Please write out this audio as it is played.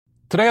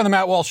Today on the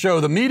Matt Walsh Show,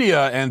 the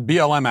media and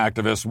BLM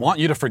activists want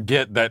you to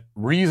forget that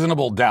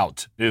reasonable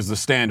doubt is the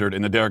standard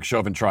in the Derek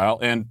Chauvin trial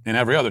and in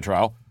every other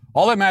trial.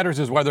 All that matters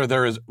is whether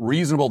there is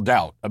reasonable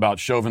doubt about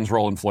Chauvin's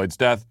role in Floyd's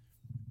death.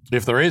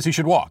 If there is, he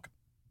should walk.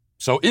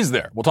 So is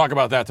there? We'll talk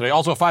about that today.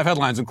 Also, 5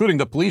 headlines, including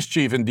the police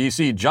chief in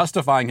D.C.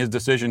 justifying his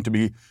decision to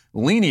be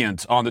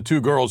lenient on the 2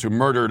 girls who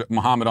murdered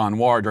Muhammad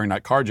Anwar during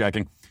that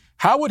carjacking.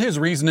 How would his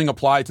reasoning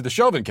apply to the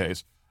Chauvin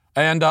case?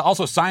 And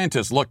also,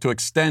 scientists look to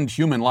extend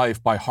human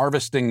life by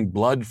harvesting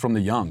blood from the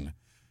young.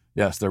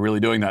 Yes, they're really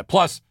doing that.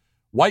 Plus,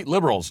 white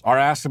liberals are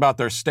asked about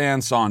their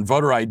stance on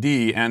voter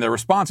ID, and their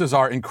responses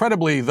are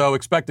incredibly, though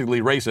expectedly,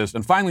 racist.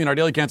 And finally, in our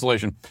daily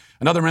cancellation,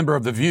 another member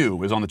of The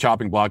View is on the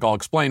chopping block. I'll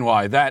explain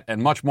why. That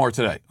and much more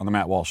today on The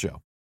Matt Walsh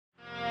Show.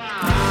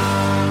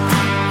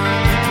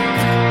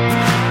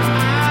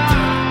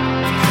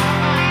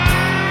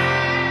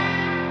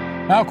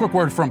 Now, a quick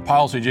word from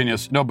Policy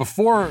Genius.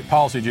 Before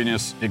Policy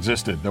Genius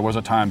existed, there was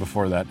a time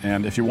before that,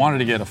 and if you wanted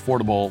to get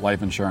affordable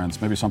life insurance,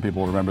 maybe some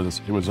people remember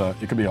this,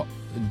 it could be a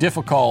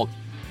difficult,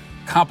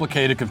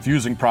 complicated,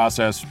 confusing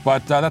process,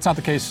 but that's not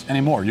the case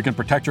anymore. You can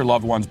protect your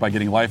loved ones by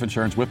getting life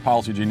insurance with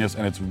Policy Genius,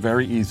 and it's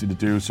very easy to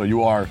do, so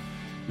you are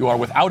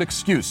without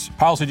excuse.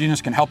 Policy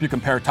Genius can help you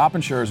compare top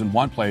insurers in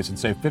one place and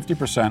save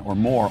 50% or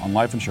more on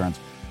life insurance.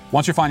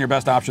 Once you find your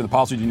best option, the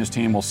Policy Genius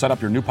team will set up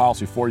your new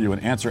policy for you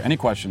and answer any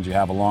questions you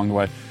have along the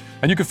way.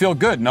 And you can feel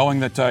good knowing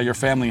that your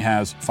family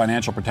has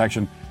financial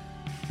protection.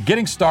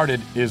 Getting started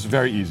is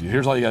very easy.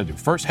 Here's all you got to do.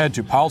 First, head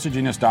to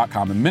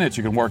PolicyGenius.com. In minutes,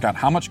 you can work out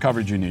how much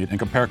coverage you need and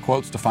compare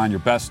quotes to find your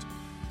best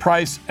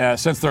price.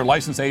 Since their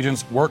licensed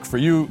agents work for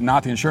you,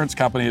 not the insurance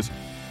companies,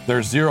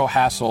 there's zero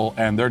hassle,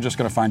 and they're just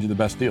going to find you the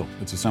best deal.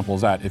 It's as simple as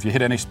that. If you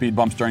hit any speed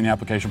bumps during the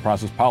application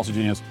process, Policy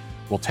Genius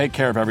will take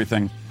care of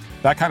everything.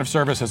 That kind of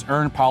service has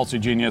earned Policy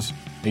Genius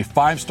a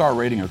 5-star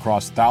rating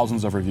across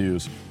thousands of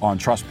reviews on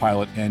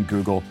Trustpilot and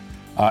Google.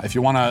 If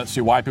you want to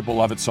see why people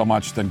love it so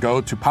much, then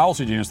go to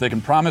Policy Genius. They can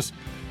promise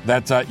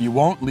that you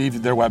won't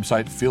leave their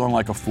website feeling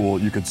like a fool.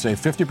 You could save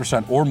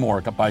 50% or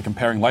more by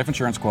comparing life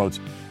insurance quotes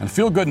and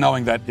feel good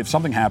knowing that if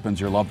something happens,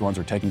 your loved ones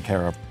are taken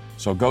care of.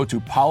 So go to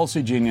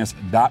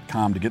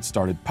PolicyGenius.com to get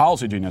started.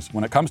 Policy Genius,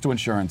 when it comes to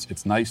insurance,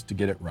 it's nice to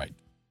get it right.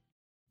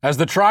 As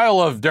the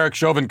trial of Derek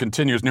Chauvin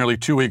continues nearly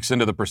 2 weeks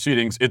into the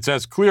proceedings, it's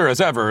as clear as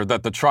ever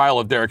that the trial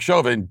of Derek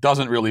Chauvin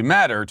doesn't really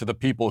matter to the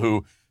people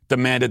who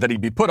demanded that he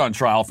be put on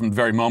trial from the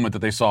very moment that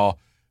they saw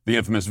the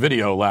infamous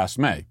video last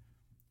May.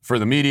 For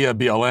the media,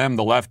 BLM,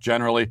 the left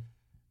generally,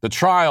 the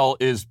trial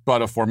is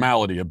but a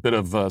formality, a bit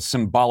of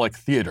symbolic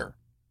theater.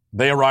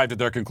 They arrived at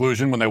their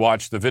conclusion when they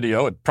watched the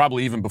video,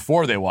 probably even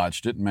before they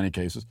watched it in many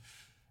cases.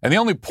 And the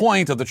only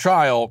point of the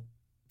trial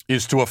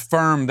is to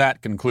affirm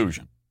that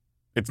conclusion.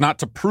 It's not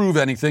to prove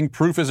anything.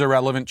 Proof is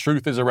irrelevant.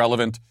 Truth is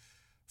irrelevant.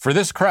 For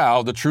this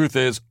crowd, the truth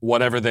is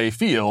whatever they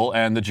feel,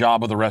 and the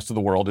job of the rest of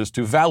the world is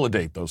to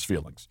validate those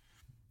feelings.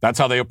 That's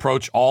how they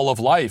approach all of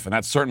life, and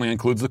that certainly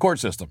includes the court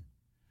system.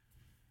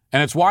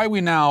 And it's why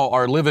we now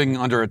are living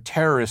under a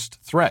terrorist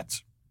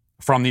threat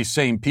from these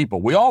same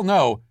people. We all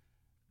know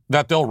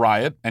that they'll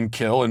riot and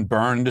kill and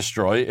burn and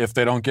destroy if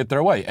they don't get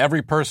their way.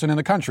 Every person in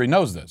the country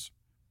knows this.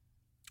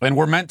 And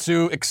we're meant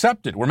to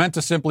accept it. We're meant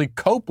to simply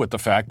cope with the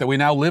fact that we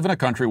now live in a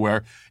country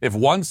where if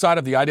one side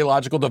of the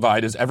ideological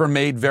divide is ever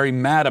made very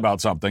mad about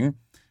something,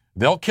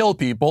 they'll kill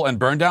people and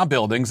burn down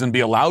buildings and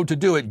be allowed to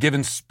do it,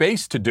 given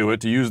space to do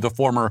it, to use the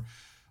former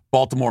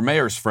Baltimore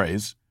mayor's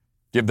phrase.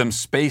 Give them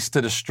space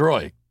to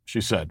destroy, she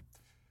said.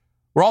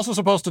 We're also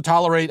supposed to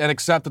tolerate and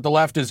accept that the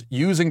left is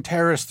using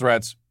terrorist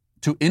threats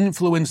to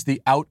influence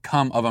the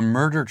outcome of a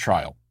murder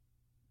trial.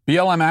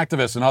 BLM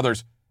activists and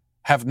others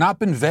have not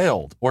been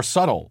veiled or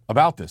subtle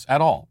about this at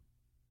all.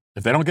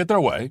 If they don't get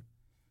their way,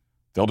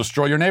 they'll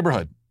destroy your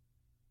neighborhood,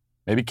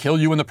 maybe kill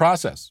you in the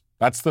process.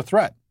 That's the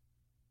threat.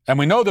 And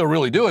we know they'll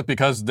really do it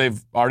because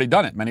they've already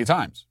done it many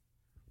times.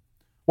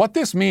 What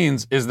this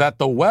means is that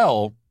the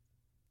well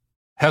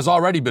has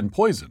already been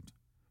poisoned.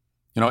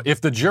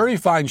 If the jury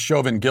finds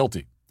Chauvin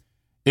guilty,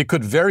 it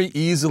could very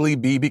easily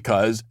be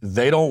because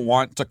they don't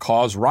want to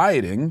cause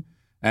rioting,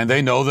 and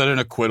they know that an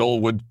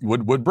acquittal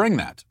would bring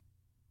that.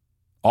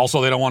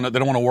 Also, they don't want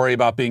to worry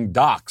about being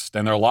doxxed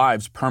and their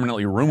lives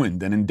permanently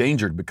ruined and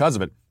endangered because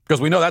of it, because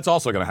we know that's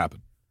also going to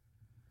happen.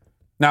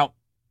 Now,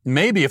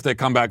 maybe if they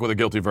come back with a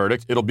guilty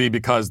verdict, it'll be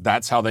because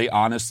that's how they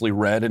honestly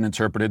read and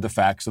interpreted the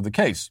facts of the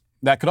case.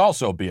 That could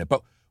also be it,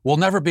 but we'll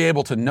never be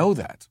able to know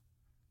that.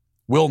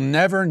 We'll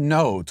never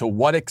know to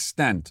what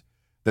extent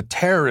the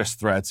terrorist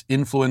threats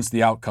influence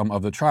the outcome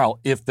of the trial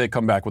if they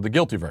come back with a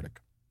guilty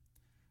verdict.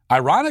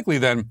 Ironically,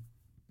 then,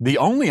 the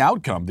only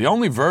outcome, the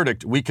only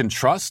verdict we can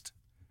trust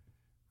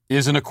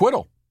is an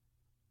acquittal.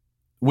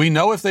 We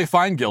know if they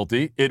find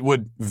guilty, it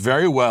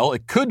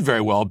could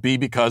very well be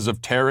because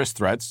of terrorist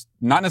threats.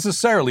 Not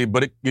necessarily,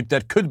 but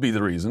that could be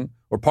the reason,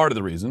 or part of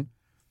the reason.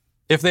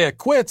 If they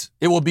acquit,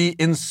 it will be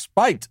in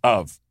spite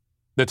of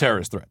the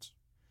terrorist threats.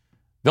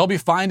 They'll be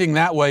finding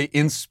that way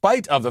in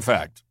spite of the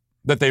fact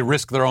that they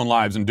risk their own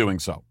lives in doing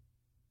so.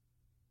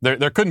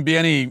 There couldn't be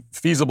any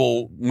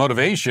feasible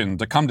motivation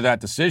to come to that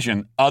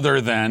decision other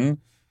than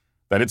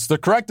that it's the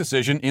correct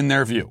decision in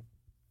their view.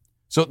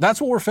 So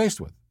that's what we're faced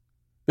with.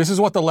 This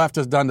is what the left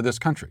has done to this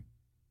country.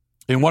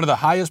 In one of the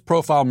highest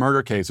profile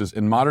murder cases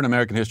in modern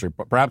American history,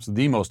 perhaps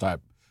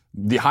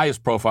the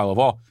highest profile of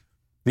all,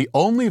 the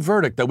only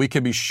verdict that we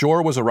can be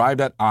sure was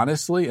arrived at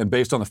honestly and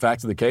based on the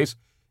facts of the case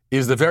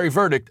is the very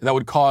verdict that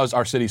would cause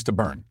our cities to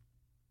burn.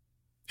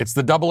 It's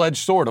the double-edged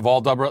sword of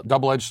all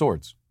double-edged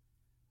swords.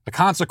 A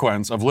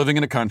consequence of living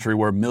in a country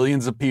where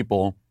millions of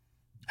people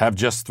have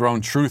just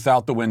thrown truth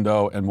out the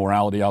window and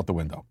morality out the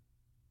window.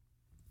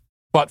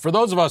 But for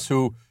those of us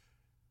who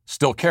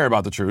still care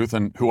about the truth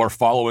and who are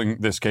following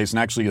this case and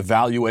actually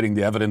evaluating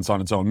the evidence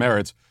on its own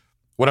merits,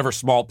 whatever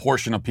small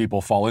portion of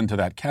people fall into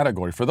that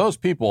category, for those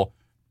people,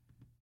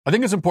 I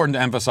think it's important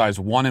to emphasize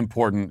one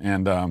important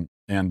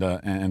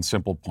and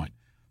simple point.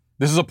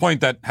 This is a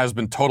point that has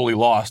been totally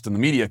lost in the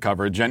media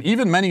coverage, and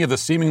even many of the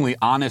seemingly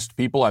honest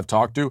people I've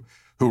talked to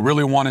who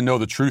really want to know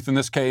the truth in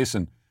this case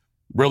and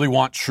really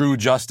want true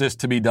justice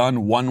to be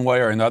done one way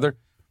or another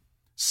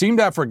seem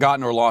to have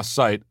forgotten or lost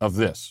sight of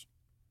this.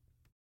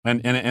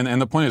 And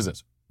the point is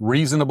this: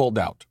 reasonable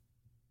doubt.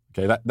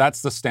 Okay,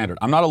 that's the standard.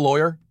 I'm not a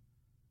lawyer,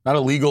 not a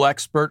legal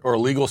expert or a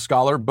legal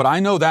scholar, but I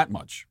know that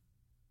much.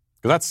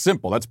 Because that's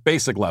simple. That's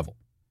basic level.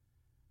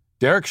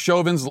 Derek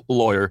Chauvin's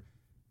lawyer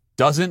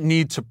doesn't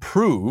need to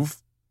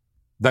prove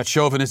that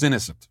Chauvin is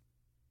innocent.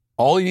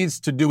 All he needs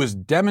to do is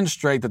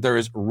demonstrate that there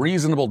is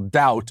reasonable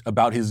doubt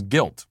about his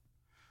guilt.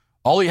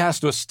 All he has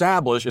to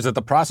establish is that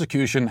the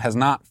prosecution has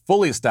not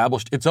fully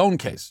established its own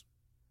case.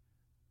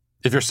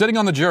 If you're sitting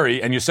on the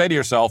jury and you say to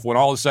yourself when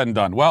all is said and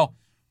done, well,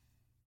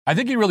 I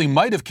think he really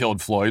might have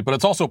killed Floyd, but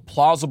it's also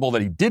plausible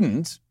that he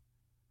didn't,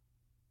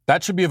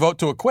 that should be a vote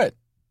to acquit.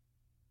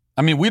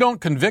 I mean, we don't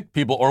convict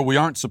people, or we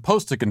aren't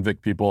supposed to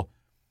convict people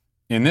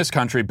in this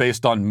country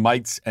based on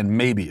mights and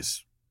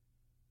maybes.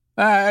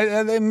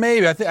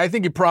 Maybe. I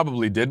think he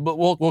probably did, but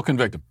we'll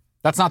convict him.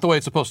 That's not the way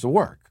it's supposed to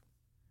work.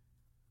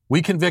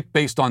 We convict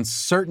based on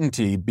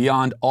certainty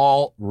beyond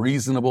all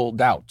reasonable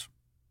doubt.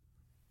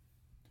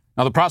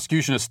 Now, the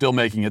prosecution is still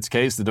making its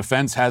case. The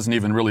defense hasn't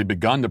even really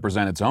begun to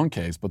present its own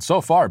case. But so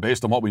far,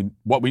 based on what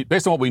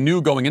we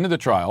knew going into the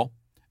trial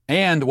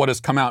and what has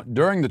come out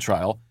during the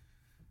trial,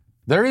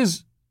 there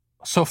is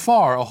so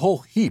far a whole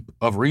heap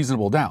of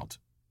reasonable doubt.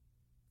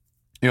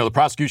 You know, the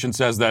prosecution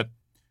says that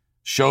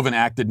Chauvin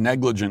acted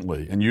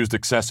negligently and used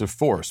excessive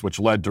force, which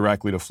led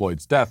directly to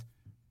Floyd's death.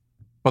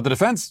 But the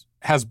defense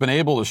has been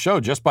able to show,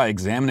 just by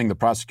examining the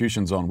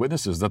prosecution's own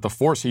witnesses, that the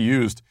force he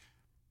used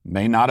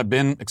may not have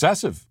been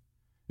excessive.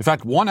 In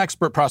fact, one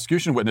expert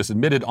prosecution witness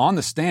admitted on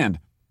the stand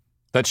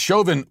that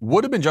Chauvin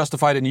would have been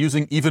justified in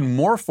using even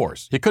more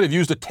force. He could have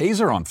used a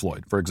taser on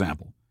Floyd, for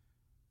example,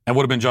 and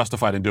would have been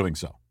justified in doing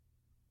so.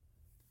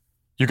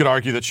 You could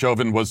argue that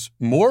Chauvin was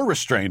more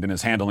restrained in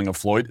his handling of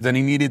Floyd than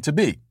he needed to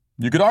be.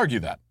 You could argue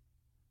that.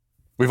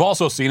 We've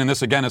also seen, and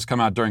this again has come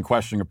out during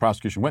questioning of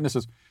prosecution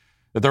witnesses,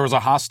 that there was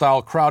a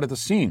hostile crowd at the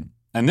scene,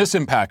 and this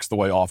impacts the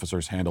way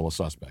officers handle a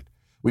suspect.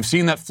 We've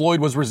seen that Floyd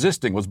was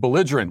resisting, was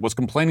belligerent, was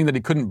complaining that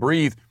he couldn't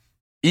breathe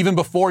even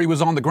before he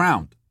was on the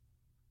ground.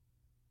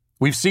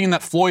 We've seen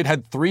that Floyd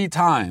had three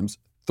times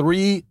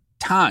the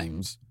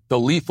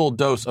lethal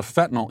dose of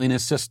fentanyl in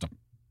his system.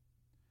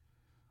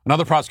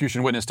 Another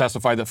prosecution witness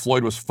testified that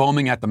Floyd was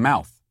foaming at the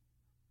mouth.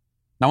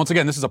 Now, once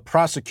again, this is a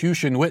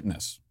prosecution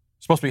witness,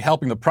 supposed to be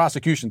helping the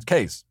prosecution's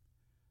case,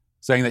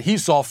 saying that he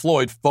saw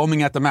Floyd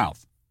foaming at the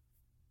mouth.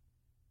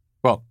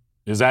 Well,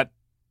 is that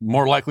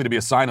more likely to be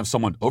a sign of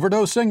someone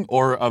overdosing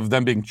or of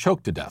them being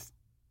choked to death?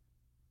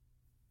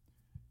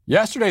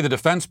 Yesterday, the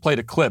defense played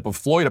a clip of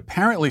Floyd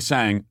apparently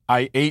saying,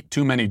 "I ate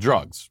too many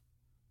drugs."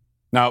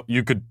 Now,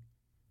 you could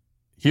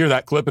hear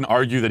that clip and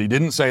argue that he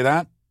didn't say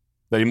that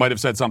he might have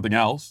said something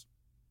else.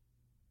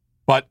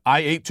 But "I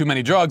ate too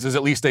many drugs" is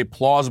at least a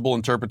plausible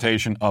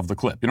interpretation of the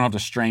clip. You don't have to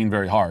strain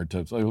very hard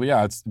to say, well,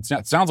 yeah,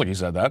 it sounds like he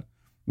said that.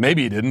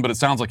 Maybe he didn't, but it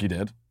sounds like he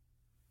did.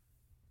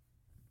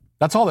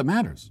 That's all that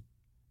matters.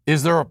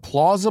 Is there a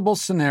plausible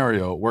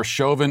scenario where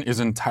Chauvin is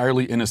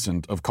entirely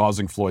innocent of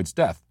causing Floyd's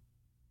death?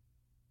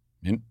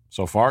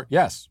 So far,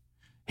 yes.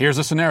 Here's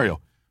a scenario.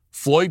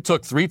 Floyd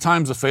took 3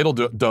 times the fatal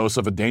dose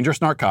of a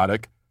dangerous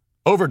narcotic,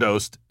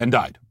 overdosed, and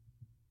died.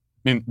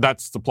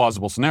 That's the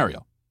plausible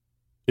scenario.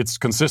 It's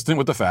consistent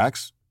with the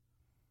facts.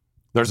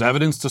 There's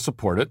evidence to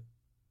support it.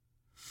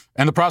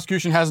 And the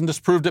prosecution hasn't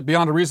disproved it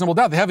beyond a reasonable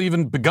doubt. They haven't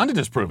even begun to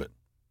disprove it.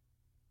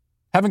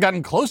 Haven't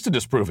gotten close to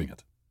disproving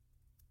it.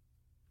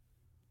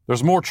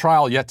 There's more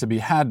trial yet to be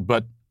had,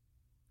 but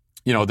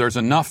there's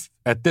enough,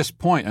 at this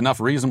point, enough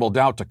reasonable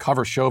doubt to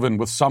cover Chauvin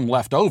with some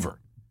left over.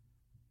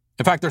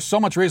 In fact, there's so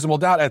much reasonable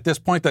doubt at this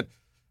point that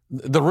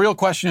the real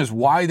question is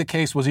why the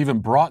case was even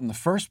brought in the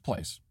first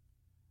place.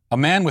 A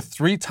man with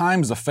 3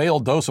 times the fatal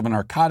dose of a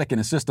narcotic in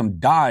his system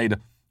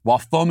died while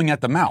foaming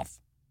at the mouth.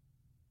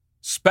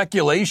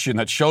 Speculation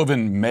that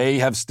Chauvin may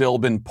have still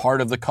been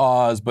part of the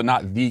cause, but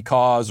not the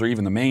cause or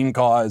even the main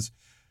cause,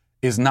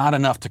 is not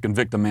enough to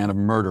convict a man of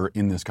murder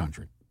in this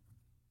country.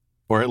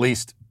 Or at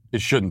least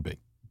it shouldn't be.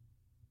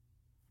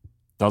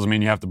 Doesn't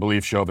mean you have to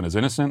believe Chauvin is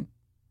innocent.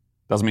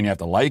 Doesn't mean you have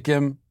to like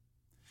him.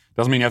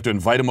 Doesn't mean you have to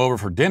invite them over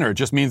for dinner. It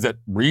just means that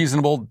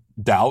reasonable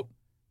doubt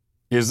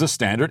is the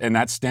standard, and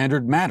that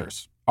standard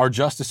matters. Our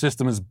justice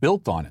system is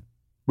built on it.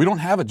 We don't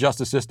have a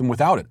justice system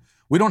without it.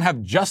 We don't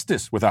have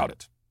justice without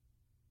it.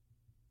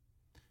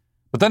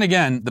 But then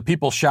again, the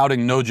people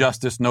shouting no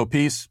justice, no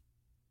peace,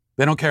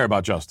 they don't care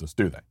about justice,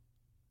 do they?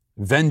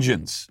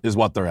 Vengeance is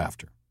what they're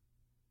after.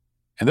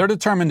 And they're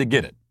determined to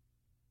get it.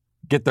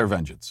 Get their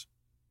vengeance,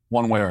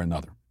 one way or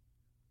another.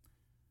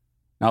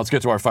 Now let's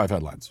get to our 5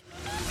 headlines.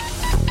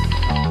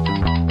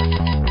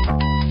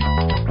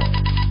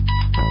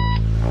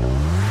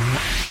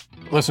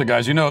 Listen,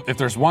 guys, if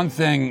there's one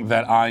thing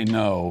that I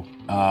know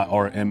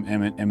or am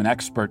an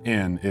expert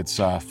in, it's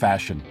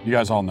fashion. You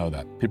guys all know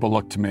that. People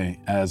look to me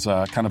as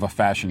kind of a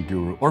fashion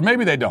guru. Or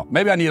maybe they don't.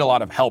 Maybe I need a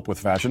lot of help with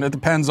fashion. It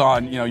depends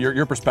on,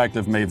 your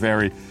perspective may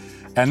vary.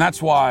 And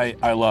that's why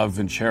I love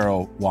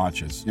Vincero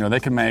watches. They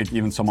can make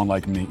even someone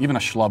like me, even a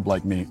schlub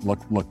like me,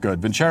 look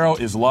good. Vincero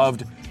is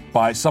loved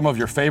by some of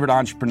your favorite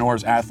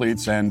entrepreneurs,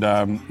 athletes, and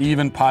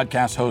even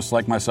podcast hosts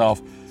like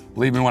myself.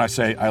 Believe me when I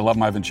say I love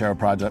my Vincero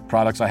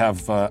products.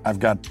 I've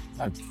got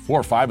 4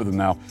 or 5 of them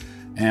now,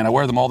 and I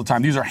wear them all the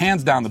time. These are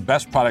hands down the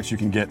best products you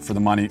can get for the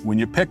money. When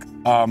you pick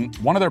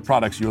one of their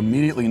products, you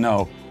immediately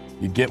know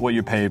you get what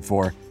you paid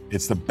for.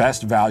 It's the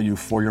best value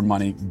for your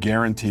money,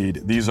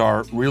 guaranteed. These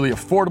are really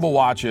affordable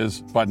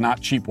watches, but not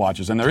cheap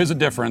watches. And there is a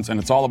difference, and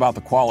it's all about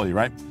the quality,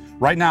 right?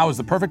 Right now is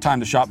the perfect time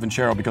to shop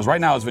Vincero because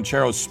right now is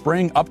Vincero's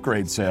spring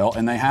upgrade sale,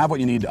 and they have what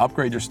you need to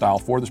upgrade your style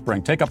for the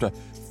spring. Take up to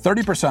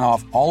 30%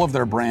 off all of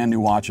their brand new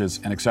watches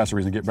and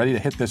accessories and get ready to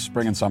hit this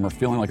spring and summer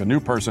feeling like a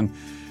new person.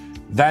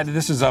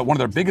 This is one of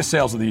their biggest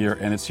sales of the year,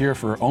 and it's here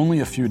for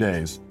only a few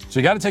days. So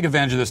you got to take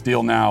advantage of this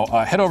deal now.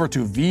 Head over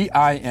to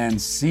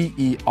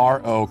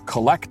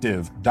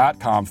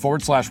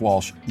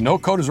vincerocollective.com/Walsh. No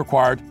code is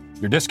required.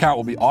 Your discount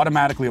will be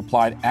automatically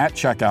applied at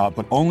checkout,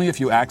 but only if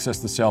you access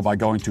the sale by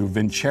going to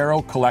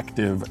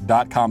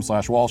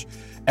vincerocollective.com/Walsh.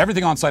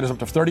 Everything on site is up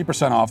to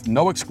 30% off,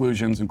 no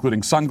exclusions,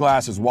 including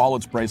sunglasses,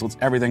 wallets, bracelets,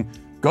 everything.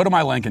 Go to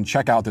my link and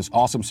check out this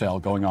awesome sale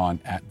going on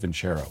at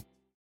Vincero.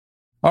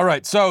 All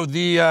right, so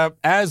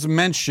as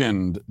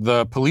mentioned,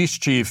 the police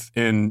chief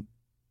in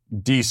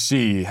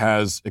D.C.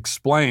 has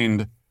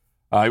explained,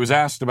 he was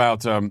asked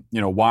about,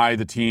 why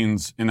the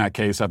teens in that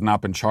case have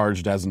not been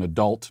charged as an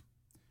adult.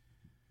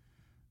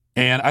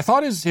 And I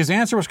thought his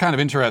answer was kind of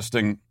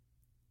interesting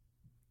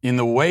in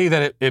the way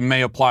that it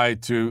may apply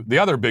to the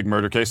other big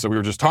murder case that we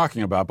were just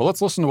talking about. But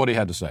let's listen to what he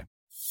had to say.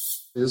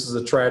 This is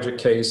a tragic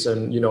case,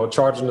 and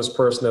charging this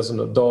person as an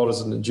adult,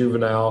 as a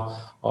juvenile,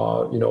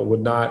 does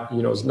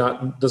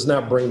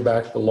not bring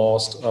back the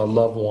lost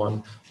loved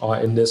one.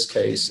 In this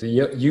case, the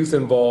youth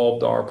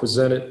involved are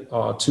presented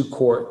to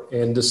court,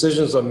 and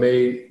decisions are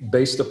made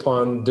based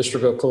upon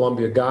District of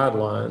Columbia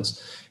guidelines.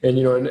 And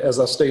and as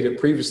I stated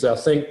previously, I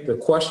think the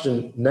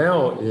question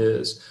now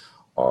is,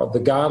 are the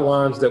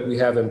guidelines that we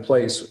have in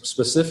place,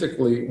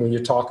 specifically when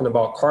you're talking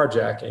about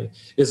carjacking,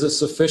 is it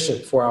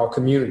sufficient for our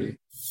community?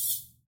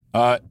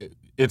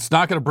 It's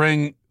not going to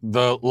bring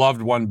the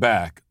loved one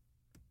back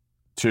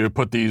to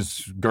put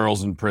these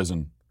girls in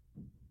prison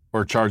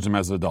or charge them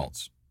as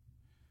adults.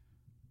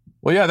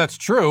 Well, yeah, that's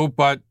true,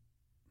 but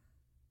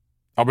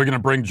are we going to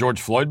bring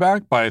George Floyd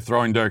back by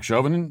throwing Derek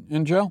Chauvin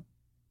in jail?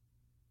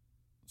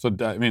 So,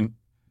 I mean,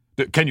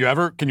 can you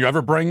ever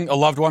bring a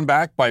loved one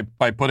back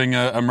by putting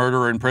a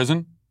murderer in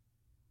prison?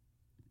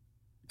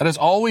 That is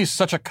always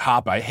such a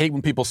cop. I hate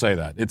when people say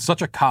that. It's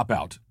such a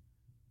cop-out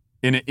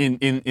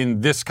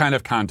in this kind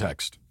of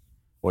context.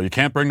 Well, you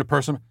can't bring the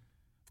person.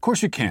 Of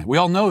course you can't. We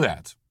all know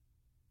that.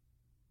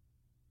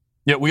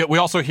 Yeah, we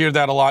also hear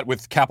that a lot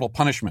with capital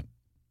punishment.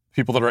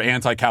 People that are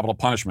anti-capital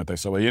punishment, they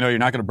say, well, you're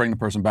not going to bring the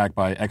person back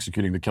by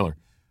executing the killer.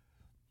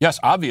 Yes,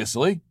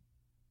 obviously,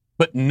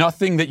 but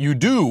nothing that you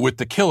do with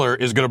the killer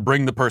is going to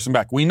bring the person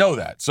back. We know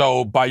that.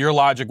 So by your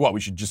logic, what, we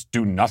should just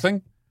do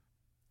nothing?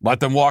 Let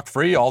them walk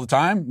free all the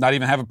time? Not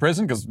even have a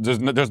prison? Because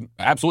there's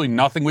absolutely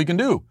nothing we can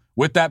do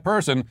with that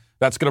person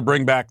that's going to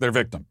bring back their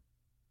victim.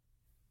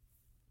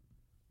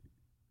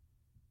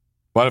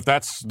 But if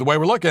that's the way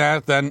we're looking at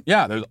it, then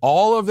yeah, there's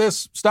all of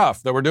this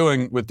stuff that we're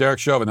doing with Derek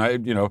Chauvin.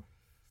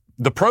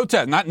 The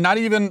protest, not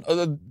even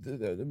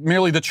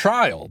merely the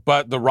trial,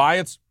 but the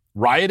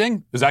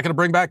rioting. Is that going to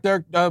bring back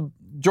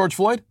George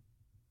Floyd?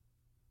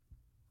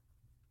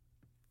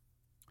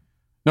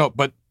 No,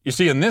 but you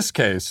see, in this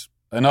case,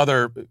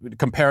 another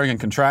comparing and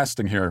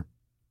contrasting here.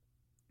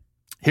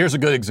 Here's a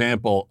good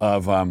example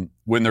of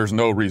when there's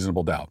no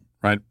reasonable doubt,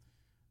 right?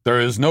 There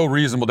is no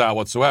reasonable doubt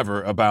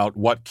whatsoever about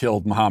what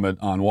killed Muhammad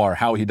Anwar,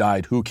 how he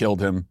died, who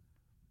killed him.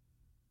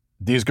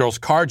 These girls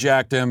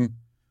carjacked him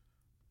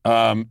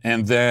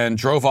and then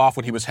drove off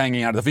when he was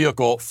hanging out of the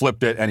vehicle,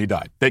 flipped it, and he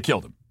died. They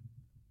killed him.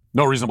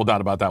 No reasonable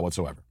doubt about that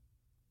whatsoever.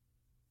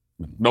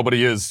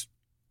 Nobody is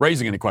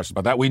raising any questions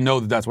about that. We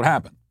know that that's what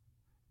happened.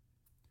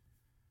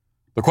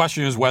 The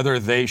question is whether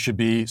they should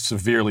be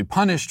severely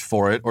punished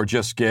for it or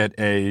just get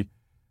a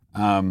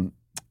kind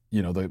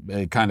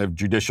of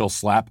judicial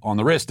slap on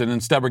the wrist, and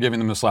instead we're giving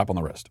them a slap on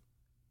the wrist.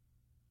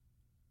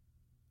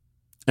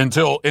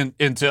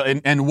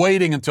 and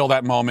waiting until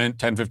that moment,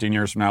 10, 15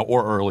 years from now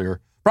or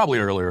earlier, probably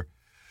earlier,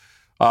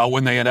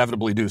 when they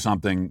inevitably do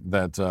something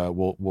that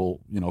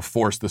will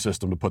force the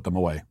system to put them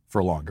away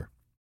for longer.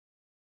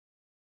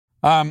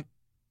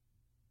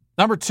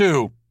 Number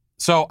two,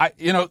 so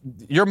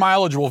your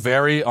mileage will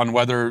vary on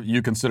whether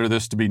you consider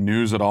this to be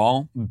news at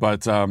all,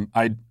 but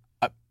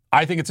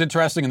I think it's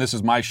interesting, and this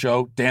is my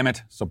show. Damn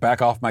it! So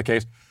back off my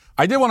case.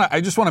 I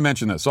just want to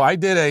mention this. So I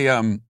did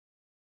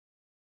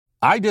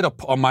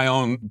my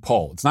own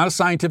poll. It's not a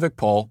scientific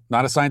poll,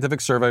 not a scientific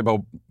survey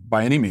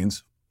by any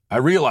means. I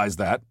realize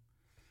that,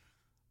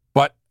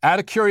 but out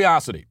of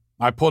curiosity,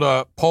 I put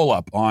a poll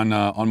up on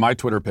my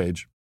Twitter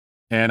page.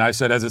 And I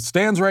said, as it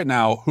stands right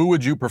now, who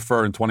would you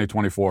prefer in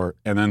 2024?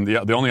 And then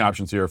the only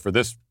options here for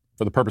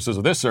the purposes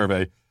of this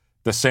survey,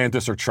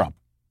 DeSantis or Trump,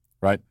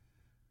 right?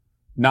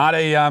 Not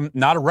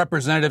a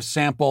representative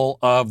sample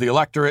of the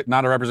electorate,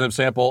 not a representative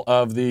sample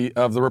of the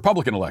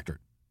Republican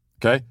electorate.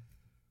 Okay.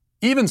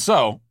 Even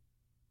so,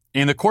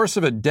 in the course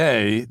of a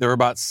day, there were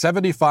about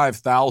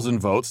 75,000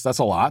 votes. That's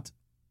a lot.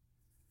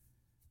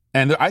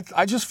 And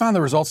I just found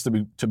the results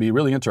to be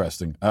really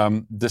interesting.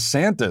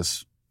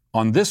 DeSantis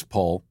on this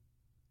poll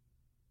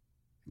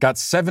got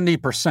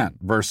 70%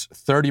 versus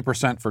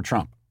 30% for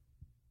Trump.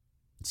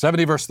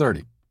 70 versus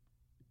 30.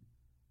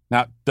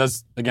 Now,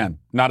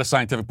 not a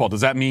scientific poll.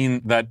 Does that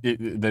mean that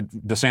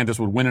DeSantis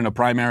would win in a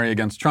primary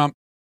against Trump?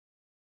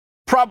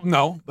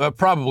 No,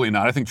 probably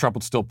not. I think Trump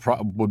would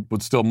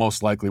still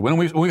most likely win.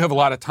 We have a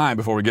lot of time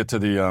before we get to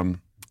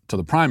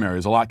the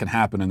primaries. A lot can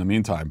happen in the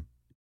meantime.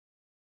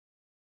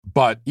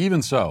 But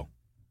even so,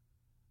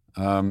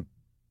 I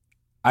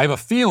have a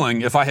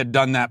feeling if I had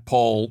done that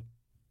poll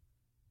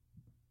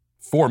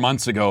 4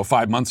 months ago,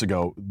 5 months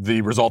ago,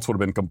 the results would have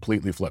been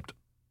completely flipped.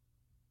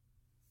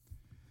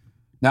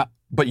 Now,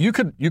 but you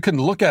can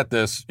look at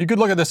this. You could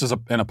look at this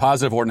in a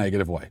positive or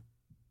negative way.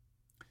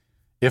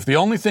 If the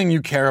only thing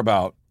you care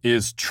about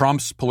is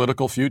Trump's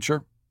political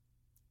future,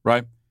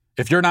 right?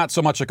 If you're not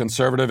so much a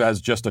conservative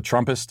as just a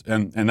Trumpist,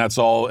 and that's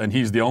all, and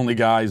he's the only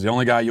guy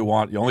you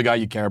want, the only guy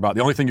you care about,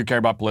 the only thing you care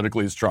about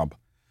politically is Trump,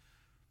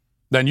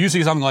 then you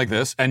see something like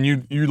this and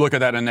you look at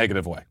that in a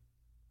negative way.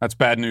 That's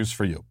bad news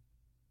for you.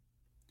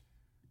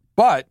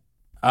 But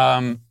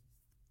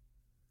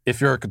if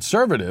you're a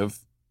conservative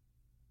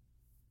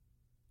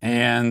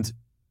and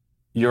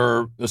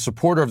you're a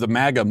supporter of the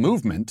MAGA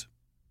movement,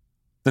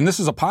 then this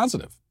is a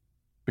positive.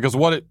 Because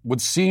what it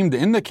would seem to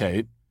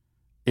indicate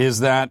is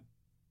that,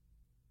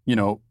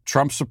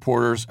 Trump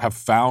supporters have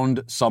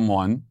found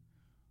someone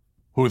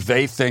who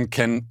they think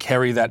can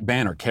carry that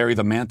banner, carry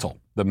the mantle,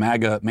 the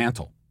MAGA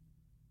mantle.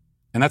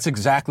 And that's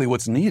exactly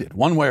what's needed,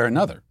 one way or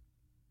another.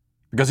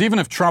 Because even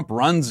if Trump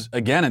runs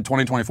again in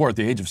 2024 at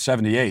the age of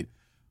 78,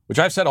 which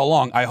I've said all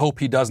along, I hope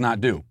he does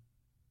not do.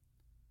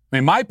 I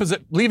mean,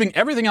 leaving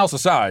everything else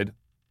aside,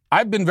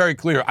 I've been very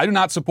clear. I do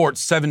not support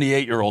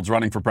 78-year-olds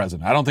running for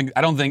president. I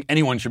don't think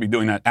anyone should be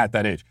doing that at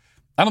that age.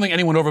 I don't think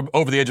anyone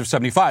over the age of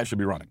 75 should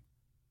be running.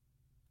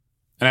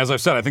 And as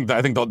I've said, I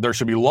think there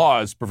should be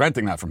laws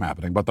preventing that from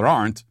happening, but there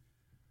aren't.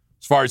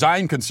 As far as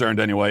I'm concerned,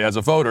 anyway, as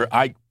a voter,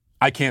 I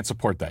can't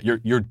support that.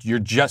 You're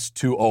just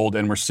too old,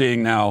 and we're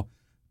seeing now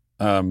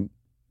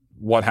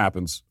what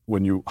happens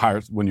when you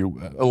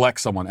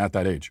elect someone at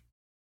that age.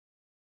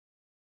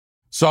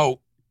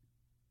 So.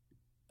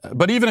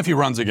 But even if he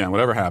runs again,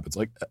 whatever happens,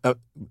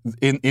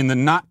 in the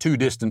not too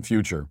distant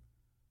future,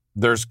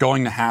 there's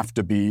going to have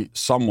to be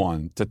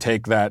someone to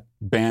take that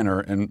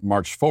banner and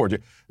march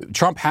forward.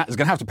 Trump is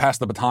going to have to pass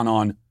the baton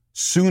on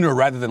sooner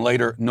rather than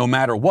later, no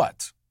matter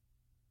what,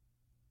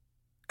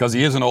 because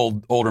he is an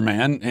older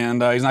man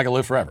and he's not going to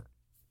live forever.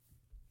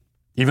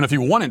 Even if he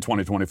won in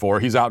 2024,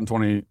 he's out in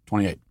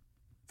 2028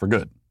 for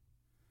good.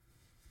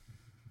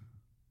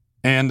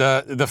 And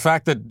the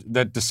fact that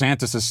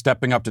DeSantis is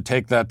stepping up to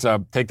take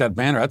that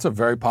banner, that's a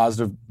very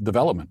positive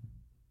development.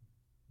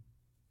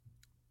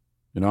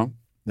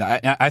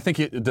 I think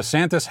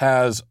DeSantis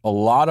has a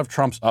lot of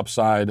Trump's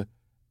upside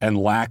and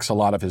lacks a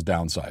lot of his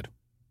downside.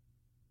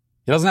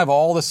 He doesn't have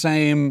all the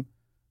same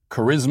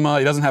charisma.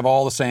 He doesn't have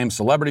all the same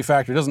celebrity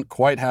factor. He doesn't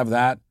quite have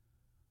that.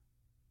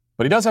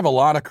 But he does have a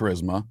lot of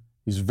charisma.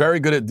 He's very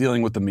good at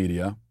dealing with the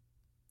media.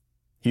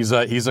 He's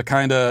a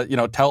kind of,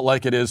 tell it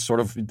like it is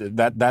sort of,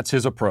 that's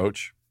his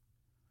approach.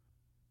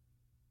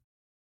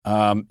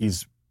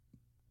 He's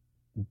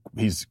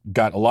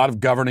got a lot of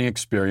governing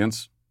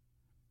experience.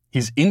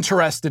 He's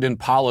interested in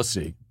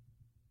policy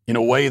in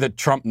a way that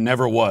Trump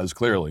never was,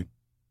 clearly.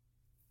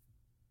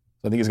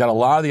 So I think he's got a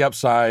lot of the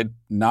upside,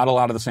 not a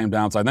lot of the same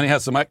downside. Then he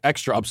has some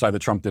extra upside that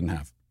Trump didn't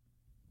have.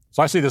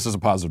 So I see this as a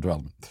positive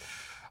development.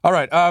 All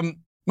right,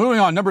 moving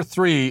on. Number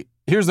 3,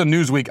 here's the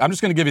Newsweek. I'm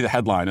just going to give you the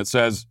headline. It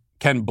says,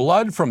 "Can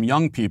blood from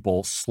young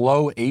people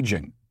slow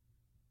aging?"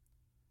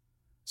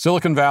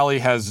 Silicon Valley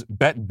has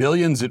bet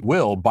billions it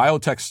will.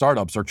 Biotech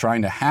startups are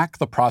trying to hack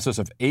the process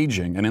of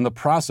aging and in the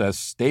process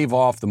stave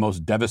off the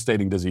most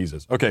devastating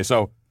diseases. Okay,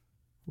 so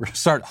we're going to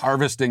start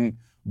harvesting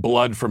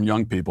blood from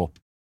young people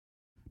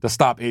to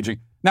stop aging.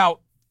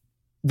 Now,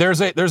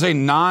 there's a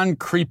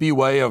non-creepy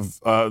way of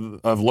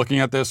looking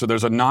at this, or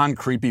there's a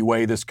non-creepy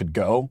way this could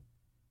go.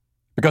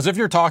 Because if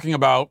you're talking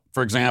about,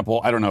 for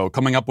example, I don't know,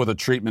 coming up with a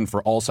treatment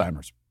for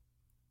Alzheimer's,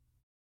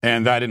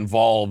 and that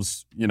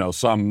involves,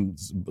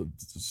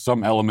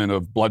 some element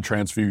of blood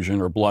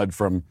transfusion or blood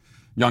from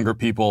younger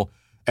people,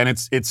 and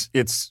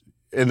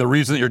and the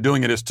reason that you're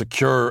doing it is to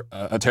cure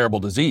a terrible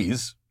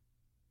disease,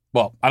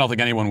 well, I don't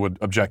think anyone would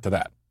object to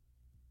that.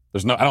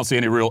 I don't see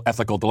any real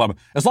ethical dilemma.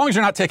 As long as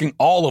you're not taking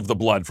all of the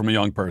blood from a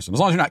young person, as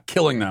long as you're not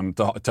killing them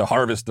to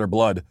harvest their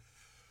blood,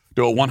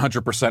 do a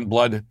 100%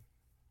 blood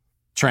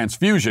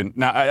transfusion.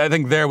 Now, I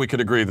think there we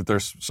could agree that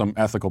there's some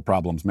ethical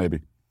problems,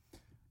 maybe.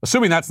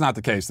 Assuming that's not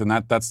the case, then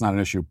that's not an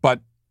issue. But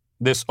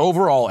this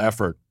overall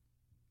effort,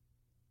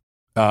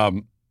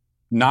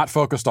 not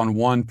focused on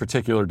one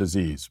particular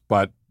disease,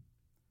 but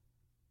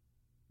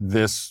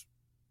this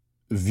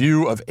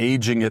view of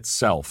aging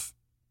itself,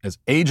 as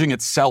aging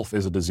itself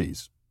is a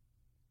disease.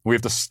 We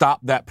have to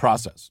stop that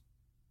process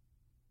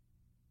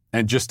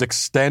and just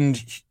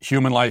extend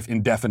human life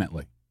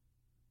indefinitely.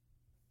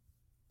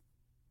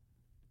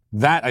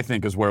 That, I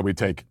think, is where we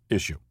take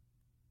issue.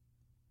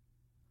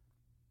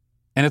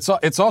 And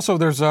it's also,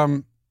 there's,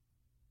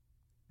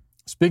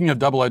 speaking of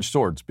double-edged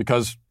swords,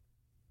 because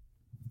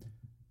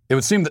it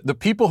would seem that the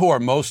people who are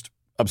most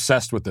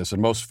obsessed with this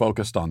and most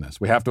focused on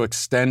this, we have to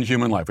extend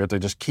human life. We have to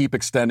just keep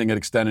extending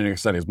it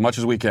as much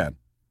as we can.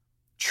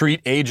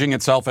 Treat aging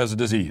itself as a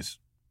disease.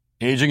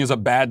 Aging is a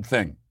bad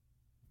thing.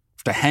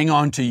 To hang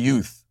on to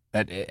youth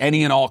at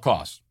any and all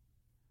costs.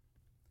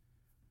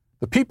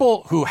 The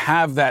people who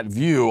have that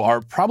view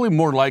are probably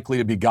more likely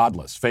to be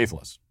godless,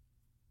 faithless.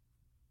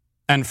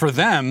 And for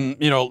them,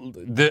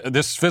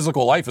 this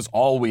physical life is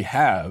all we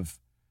have.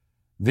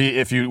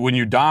 When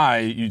you die,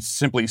 you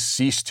simply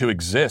cease to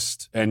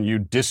exist and you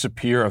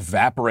disappear,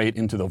 evaporate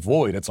into the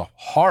void. It's a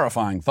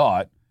horrifying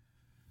thought.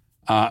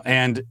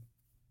 And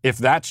if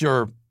that's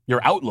your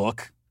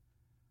outlook,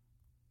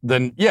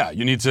 then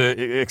you need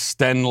to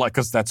extend,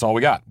 because that's all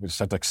we got. We just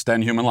have to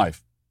extend human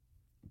life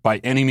by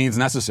any means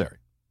necessary.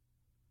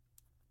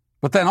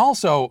 But then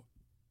also,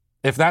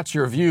 if that's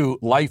your view,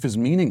 life is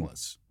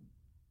meaningless.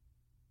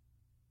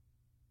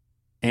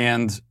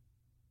 And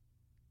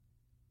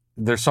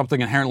there's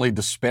something inherently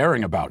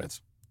despairing about it.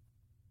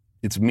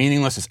 It's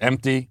meaningless, it's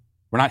empty.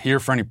 We're not here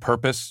for any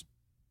purpose.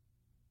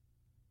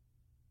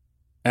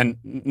 And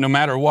no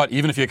matter what,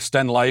 even if you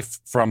extend life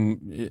from,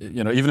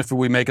 even if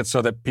we make it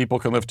so that people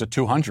can live to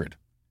 200,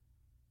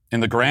 in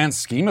the grand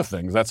scheme of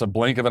things, that's a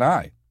blink of an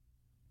eye.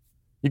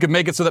 You could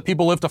make it so that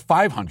people live to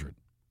 500.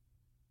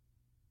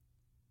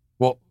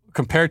 Well,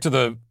 compared to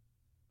the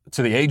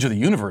age of the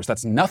universe,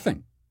 that's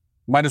nothing.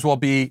 Might as well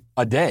be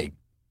a day.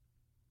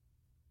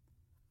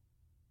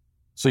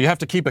 So you have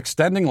to keep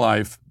extending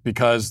life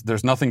because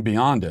there's nothing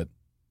beyond it.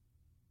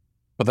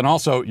 But then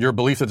also your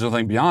belief that there's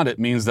nothing beyond it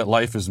means that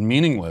life is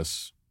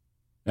meaningless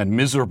and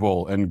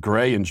miserable and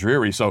gray and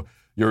dreary. So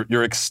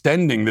you're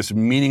extending this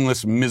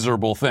meaningless,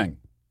 miserable thing.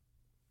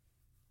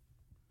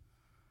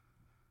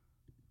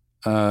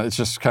 It's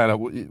just kind of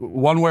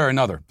one way or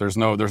another. There's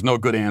no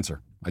good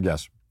answer, I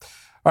guess.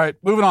 All right,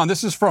 moving on.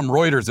 This is from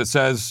Reuters. It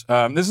says,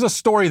 this is a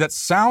story that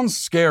sounds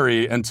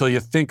scary until you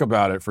think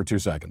about it for 2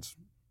 seconds.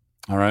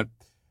 All right.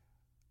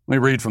 Let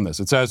me read from this.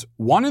 It says,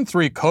 1 in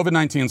 3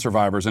 COVID-19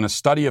 survivors in a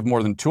study of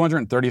more than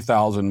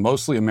 230,000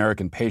 mostly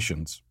American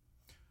patients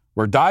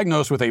were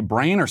diagnosed with a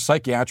brain or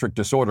psychiatric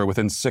disorder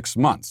within 6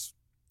 months,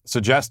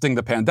 suggesting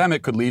the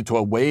pandemic could lead to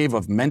a wave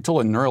of mental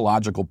and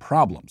neurological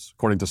problems,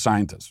 according to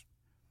scientists.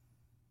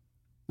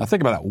 Now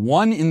think about that.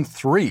 1 in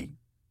 3.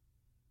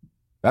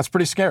 That's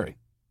pretty scary.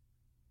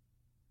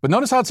 But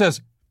notice how it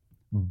says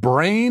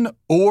brain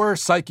or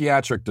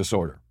psychiatric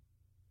disorder.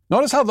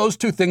 Notice how those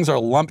two things are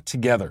lumped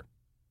together.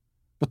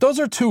 But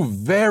those are two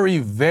very,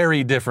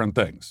 very different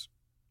things.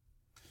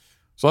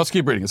 So let's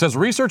keep reading. It says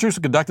researchers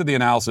who conducted the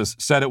analysis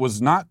said it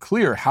was not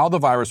clear how the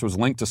virus was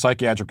linked to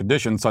psychiatric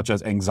conditions such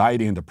as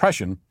anxiety and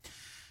depression,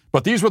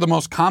 but these were the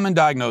most common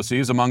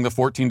diagnoses among the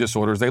 14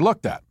 disorders they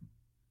looked at.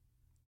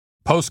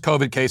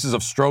 Post-COVID cases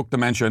of stroke,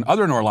 dementia, and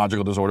other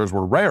neurological disorders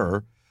were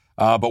rarer,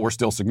 but were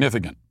still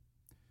significant.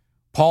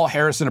 Paul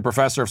Harrison, a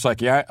professor of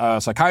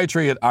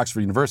psychiatry at Oxford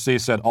University,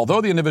 said,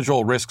 although the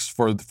individual risks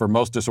for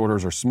most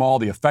disorders are small,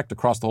 the effect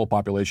across the whole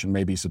population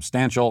may be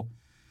substantial.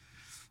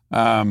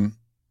 It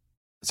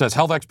says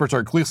health experts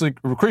are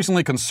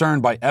increasingly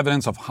concerned by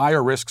evidence of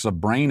higher risks of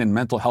brain and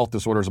mental health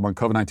disorders among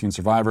COVID-19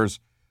 survivors.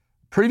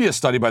 A previous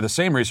study by the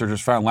same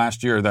researchers found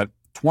last year that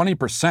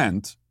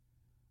 20%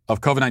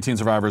 of COVID-19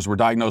 survivors were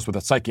diagnosed with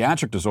a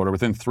psychiatric disorder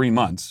within 3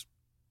 months.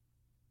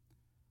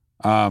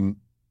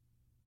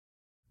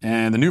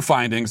 And the new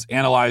findings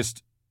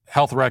analyzed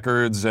health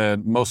records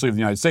mostly of the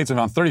United States and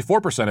found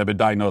 34% have been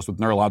diagnosed with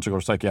neurological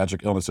or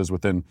psychiatric illnesses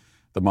within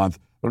the month.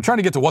 But I'm trying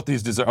to get to what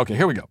these disorders. Okay,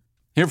 here we go.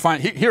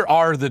 Here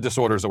are the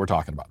disorders that we're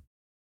talking about.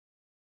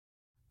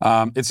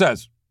 It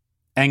says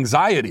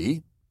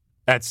anxiety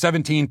at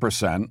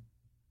 17%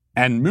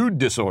 and mood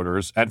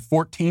disorders at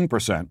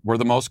 14% were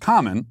the most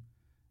common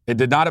it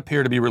did not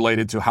appear to be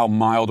related to how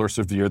mild or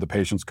severe the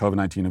patient's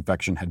COVID-19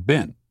 infection had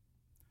been.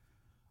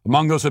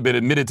 Among those who had been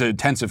admitted to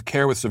intensive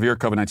care with severe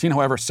COVID-19,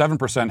 however,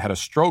 7% had a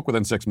stroke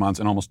within 6 months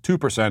and almost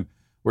 2%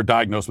 were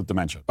diagnosed with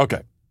dementia.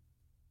 Okay.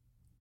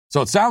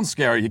 So it sounds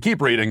scary. You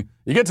keep reading,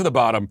 you get to the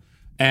bottom,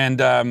 and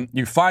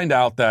you find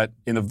out that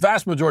in the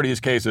vast majority of these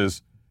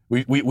cases,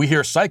 we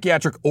hear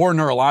psychiatric or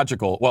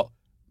neurological. Well,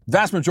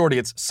 vast majority,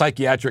 it's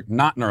psychiatric,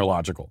 not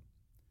neurological.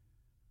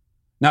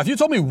 Now, if you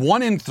told me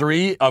 1 in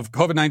 3 of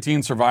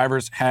COVID-19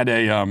 survivors had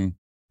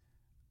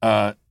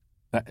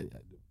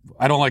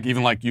I don't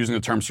even like using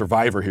the term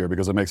survivor here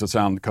because it makes it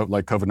sound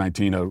like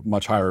COVID-19 a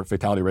much higher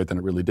fatality rate than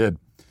it really did.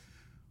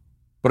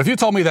 But if you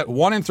told me that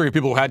 1 in 3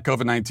 people who had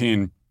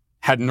COVID-19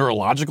 had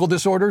neurological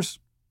disorders,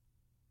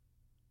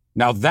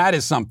 now that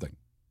is something.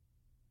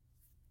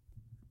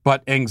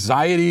 But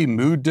anxiety,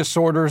 mood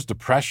disorders,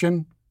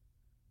 depression,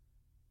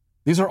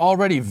 these are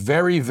already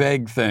very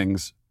vague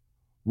things,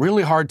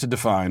 really hard to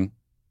define.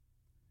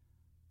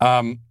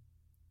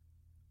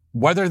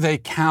 Whether they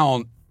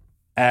count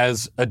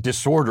as a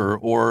disorder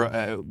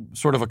or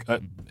sort of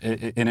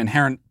an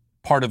inherent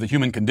part of the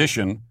human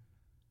condition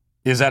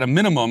is at a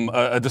minimum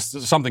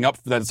something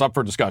that's up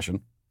for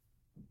discussion.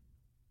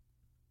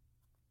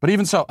 But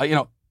even so,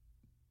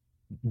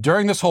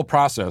 during this whole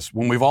process,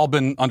 when we've all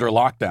been under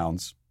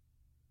lockdowns,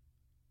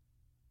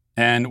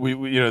 and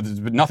there's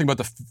been nothing but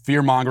the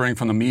fear-mongering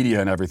from the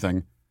media and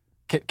everything,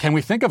 can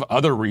we think of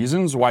other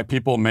reasons why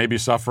people may be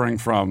suffering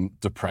from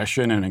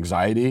depression and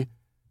anxiety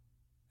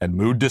and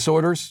mood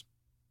disorders?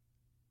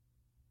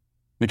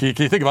 Can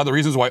you think of other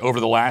reasons why over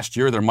the last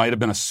year there might have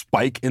been a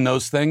spike in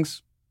those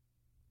things?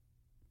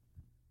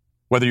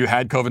 Whether you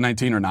had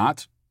COVID-19 or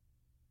not?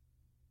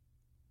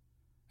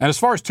 And as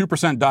far as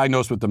 2%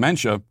 diagnosed with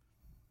dementia,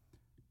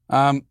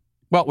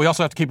 we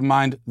also have to keep in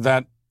mind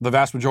that the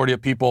vast majority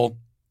of people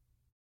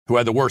who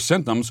had the worst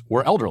symptoms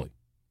were elderly.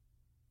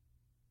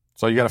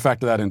 So you got to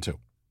factor that in too.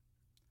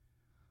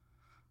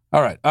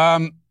 All right.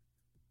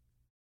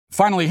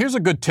 Finally, here's a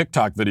good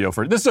TikTok video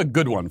this is a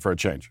good one for a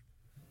change.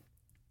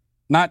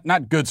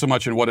 Not good so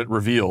much in what it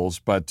reveals,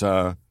 but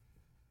at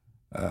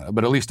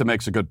least it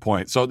makes a good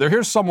point. So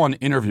here's someone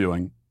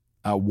interviewing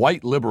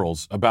white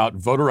liberals about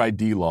voter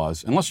ID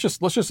laws, and let's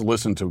just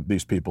listen to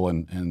these people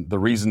and the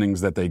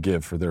reasonings that they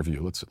give for their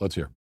view. Let's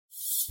hear.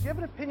 Do you have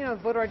an opinion on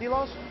voter ID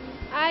laws?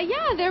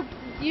 Yeah, they're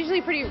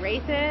usually pretty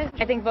racist.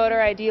 I think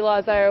voter ID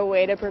laws are a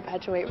way to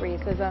perpetuate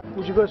racism.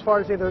 Would you go as far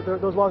as say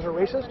those laws are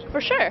racist?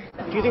 For sure.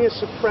 Do you think it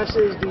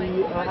suppresses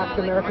the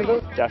African American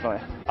vote?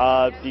 Definitely.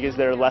 Because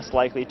they're less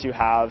likely to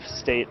have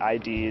state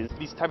IDs.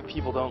 These type of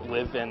people don't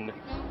live in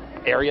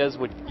areas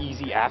with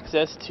easy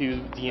access to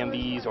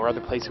DMVs or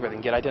other places where they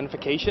can get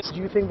identification.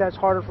 Do you think that's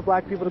harder for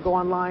black people to go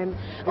online?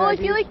 Well, I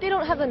feel like they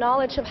don't have the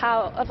knowledge of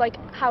how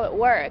it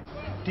works.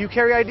 Do you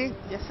carry ID?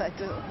 Yes, I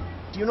do.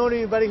 Do you know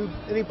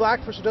any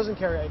black person who doesn't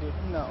carry ID?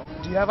 No.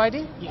 Do you have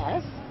ID?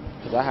 Yes.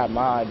 Because I have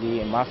my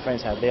ID and my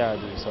friends have their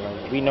ID,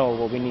 so we know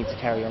what we need to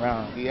carry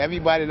around.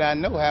 Everybody that I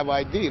know have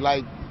ID.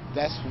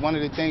 That's one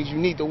of the things you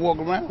need to walk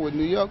around with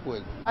New York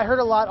with. I heard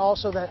a lot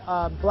also that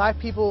black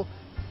people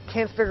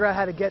can't figure out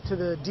how to get to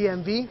the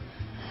DMV.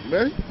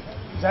 Really?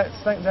 What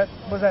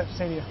does that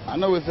say to you? I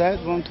know it's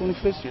on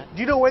 25th Street.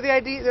 Do you know where the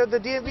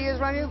DMV is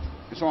around you?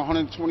 It's on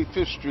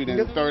 125th Street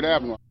and 3rd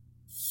Avenue.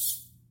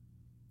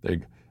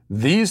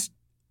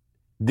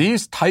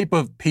 These type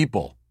of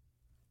people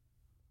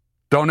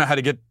don't know how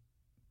to get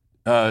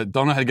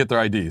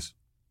their IDs,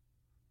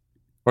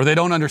 or they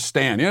don't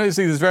understand. You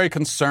see these very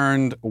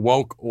concerned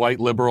woke white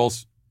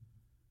liberals.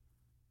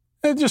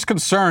 They're just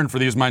concerned for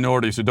these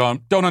minorities who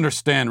don't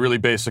understand really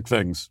basic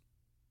things.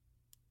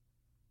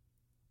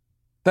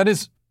 That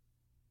is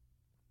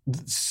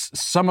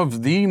some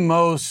of the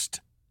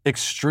most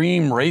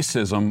extreme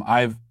racism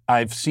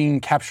I've seen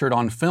captured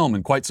on film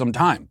in quite some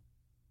time.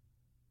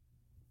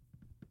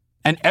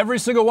 And every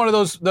single one of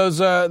those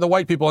the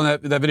white people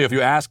in that video, if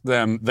you ask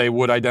them, they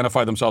would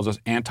identify themselves as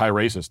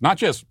anti-racist. Not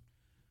just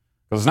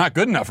because it's not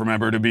good enough,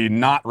 remember, to be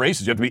not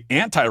racist. You have to be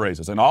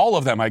anti-racist. And all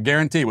of them, I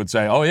guarantee, would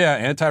say, oh yeah,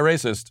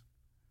 anti-racist.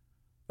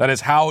 That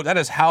is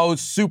how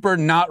super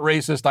not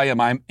racist I am.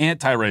 I'm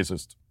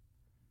anti-racist.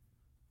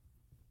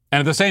 And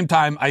at the same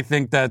time, I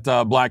think that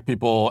black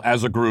people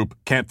as a group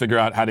can't figure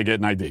out how to get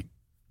an ID.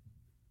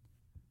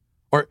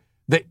 Or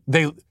what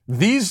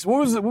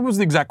was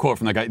the exact quote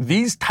from that guy?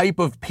 These type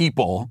of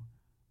people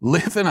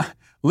live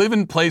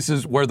in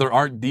places where there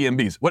aren't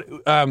DMVs.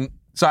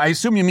 So I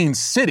assume you mean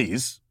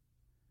cities,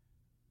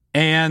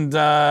 and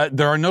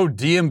there are no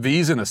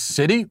DMVs in a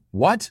city?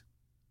 What?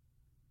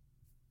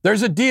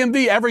 There's a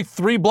DMV every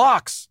 3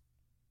 blocks.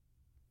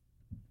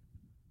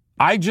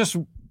 I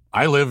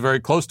live very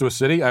close to a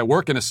city. I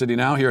work in a city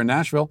now here in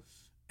Nashville.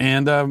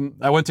 And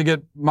I went to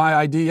get my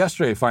ID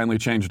yesterday, finally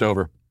changed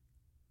over.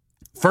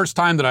 First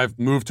time that I've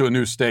moved to a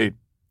new state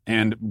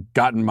and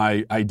gotten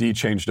my ID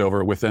changed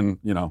over within,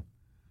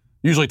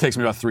 usually it takes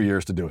me about 3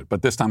 years to do it.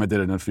 But this time I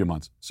did it in a few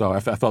months. So I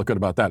felt good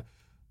about that.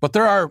 But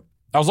I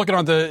was looking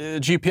on the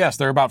GPS,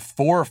 there are about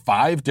 4 or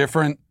 5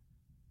 different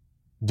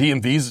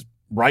DMVs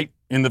right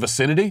in the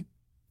vicinity.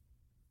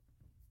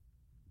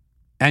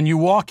 And you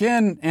walk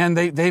in and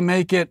they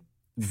make it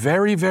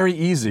very, very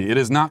easy. It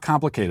is not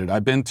complicated.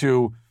 I've been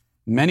to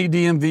many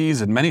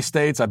DMVs in many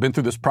states. I've been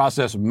through this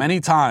process many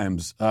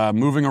times,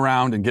 moving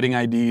around and getting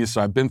IDs.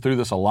 So I've been through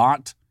this a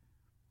lot.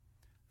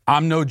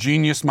 I'm no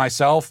genius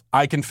myself.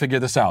 I can figure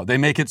this out. They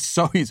make it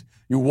so easy.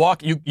 You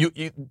walk, you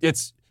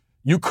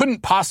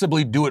couldn't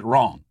possibly do it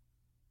wrong.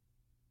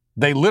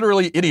 They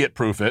literally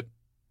idiot-proof it.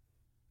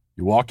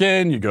 You walk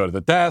in, you go to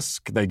the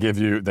desk, they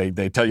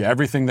tell you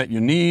everything that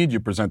you need, you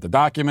present the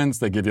documents,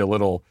 they give you a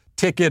little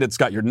ticket, it's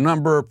got your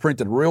number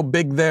printed real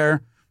big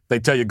there. They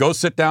tell you, go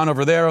sit down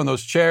over there on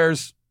those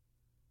chairs.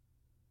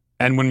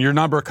 And when your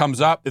number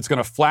comes up, it's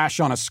going to flash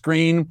on a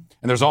screen,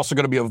 and there's also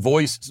going to be a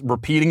voice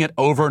repeating it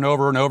over and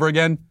over and over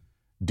again.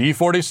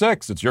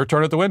 D46, it's your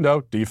turn at the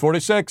window.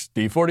 D46,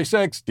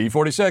 D46,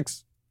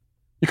 D46.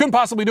 You couldn't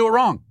possibly do it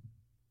wrong.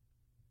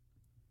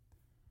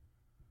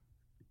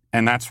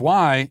 And that's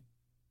why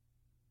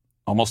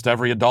almost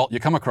every adult you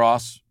come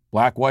across,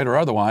 black, white, or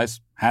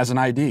otherwise, has an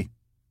ID.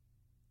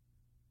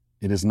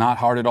 It is not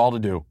hard at all to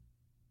do.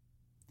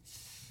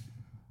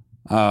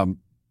 And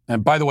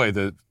by the way,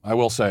 I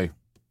will say,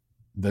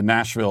 the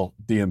Nashville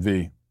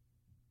DMV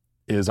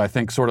is, I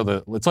think,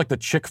 it's like the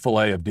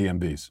Chick-fil-A of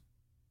DMVs.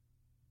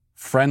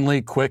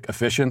 Friendly, quick,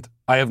 efficient.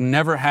 I have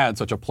never had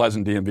such a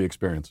pleasant DMV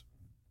experience.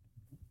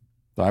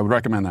 So I would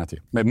recommend that to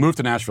you. Maybe move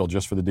to Nashville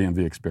just for the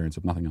DMV experience,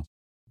 if nothing else.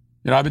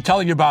 I've been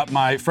telling you about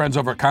my friends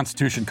over at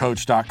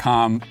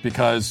ConstitutionCoach.com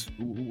because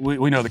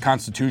we know the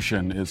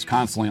Constitution is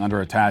constantly under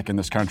attack in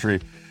this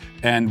country,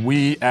 and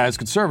we as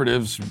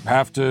conservatives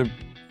have to,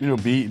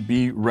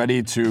 be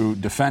ready to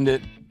defend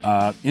it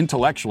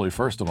intellectually,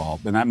 first of all,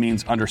 and that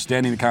means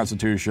understanding the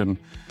Constitution.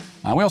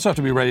 We also have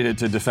to be ready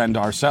to defend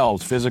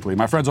ourselves physically.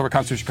 My friends over at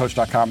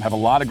ConstitutionCoach.com have a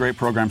lot of great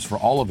programs for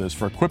all of this,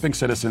 for equipping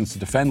citizens to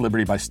defend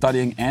liberty by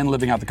studying and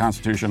living out the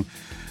Constitution.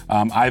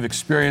 I've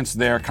experienced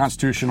their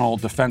constitutional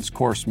defense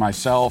course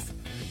myself.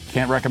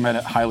 Can't recommend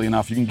it highly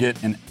enough. You can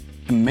get an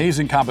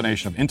amazing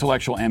combination of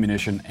intellectual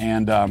ammunition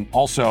and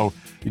also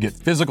you get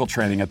physical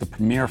training at the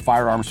premier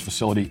firearms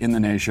facility in the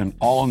nation,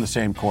 all in the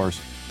same course.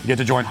 You get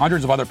to join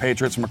hundreds of other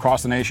patriots from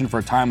across the nation for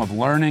a time of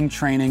learning,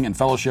 training, and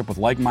fellowship with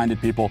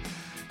like-minded people.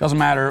 Doesn't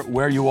matter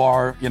where you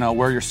are,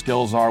 where your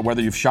skills are,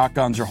 whether you've shot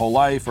guns your whole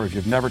life or if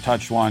you've never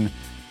touched one.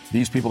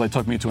 These people, they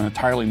took me to an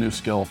entirely new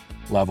skill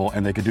level,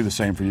 and they could do the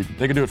same for you.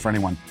 They could do it for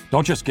anyone.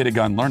 Don't just get a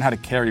gun. Learn how to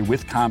carry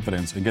with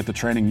confidence and get the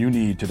training you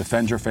need to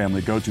defend your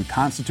family. Go to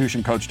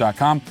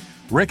ConstitutionCoach.com.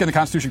 Rick and the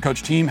Constitution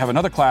Coach team have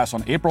another class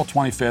on April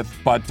 25th,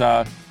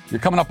 but you're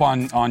coming up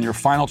on your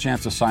final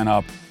chance to sign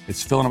up.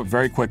 It's filling up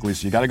very quickly,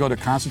 so you got to go to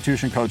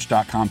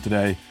ConstitutionCoach.com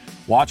today.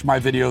 Watch my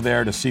video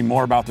there to see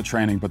more about the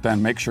training, but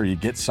then make sure you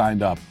get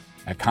signed up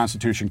at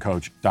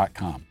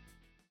ConstitutionCoach.com. All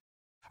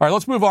right,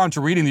 let's move on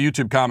to reading the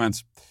YouTube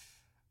comments.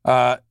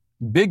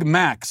 Big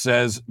Mac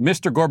says,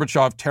 Mr.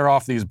 Gorbachev, tear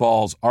off these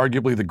balls,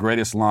 arguably the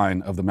greatest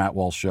line of the Matt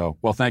Walsh Show.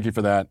 Well, thank you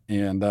for that.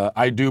 And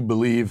I do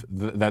believe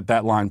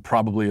that line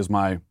probably is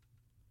not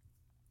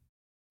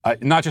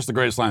just the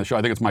greatest line of the show,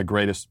 I think it's my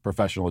greatest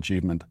professional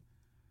achievement.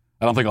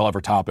 I don't think I'll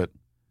ever top it.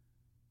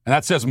 And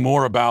that says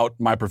more about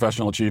my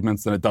professional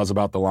achievements than it does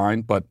about the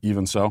line, but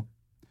even so.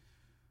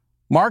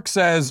 Mark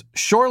says,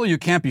 surely you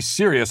can't be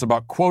serious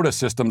about quota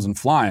systems and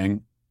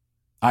flying.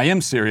 I am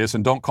serious,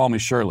 and don't call me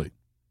Shirley.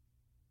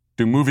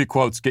 Do movie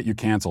quotes get you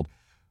canceled?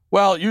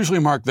 Well, usually,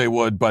 Mark, they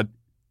would, but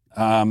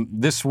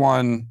this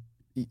one,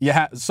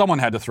 someone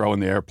had to throw in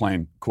the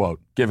airplane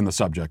quote, given the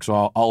subject,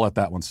 so I'll let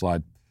that one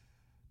slide.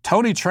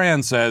 Tony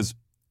Tran says,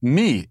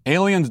 me,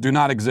 aliens do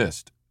not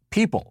exist.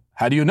 People,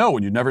 how do you know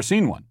when you've never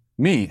seen one?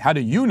 Me, how do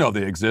you know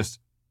they exist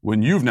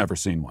when you've never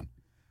seen one?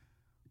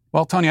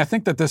 Well, Tony, I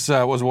think that this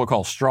was what we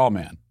call straw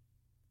man.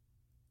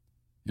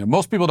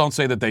 Most people don't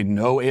say that they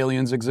know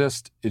aliens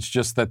exist. It's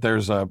just that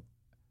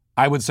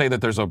I would say that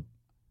there's a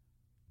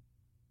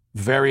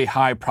very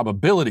high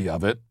probability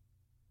of it.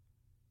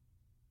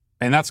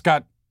 And that's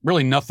got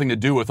really nothing to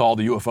do with all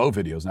the UFO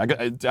videos.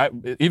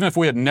 Even if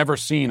we had never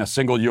seen a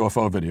single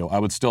UFO video, I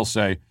would still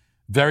say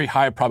very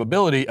high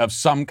probability of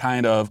some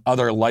kind of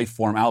other life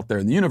form out there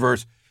in the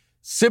universe,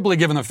 simply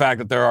given the fact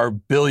that there are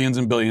billions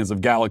and billions of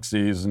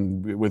galaxies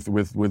and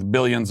with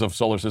billions of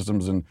solar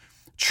systems and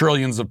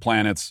trillions of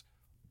planets.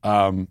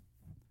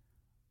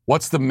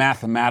 What's the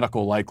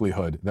mathematical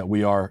likelihood that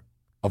we are,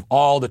 of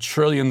all the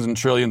trillions and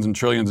trillions and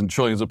trillions and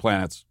trillions of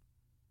planets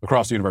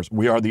across the universe,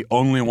 we are the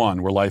only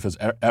one where life has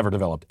ever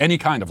developed, any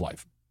kind of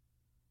life?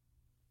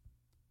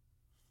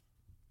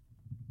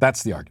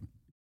 That's the argument.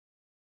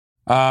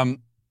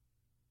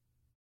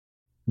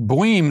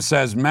 Boehm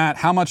says, Matt,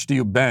 how much do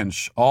you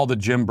bench? All the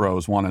gym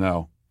bros want to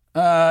know.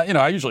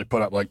 I usually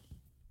put up like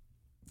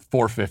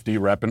 450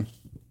 repping.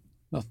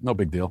 No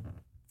big deal.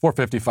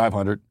 450,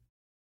 500.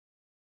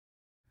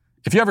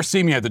 If you ever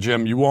see me at the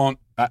gym, you won't,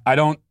 I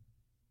don't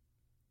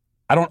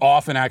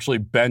often actually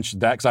bench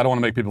that because I don't want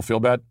to make people feel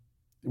bad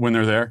when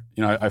they're there.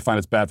 I find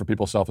it's bad for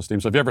people's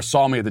self-esteem. So if you ever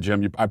saw me at the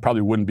gym, I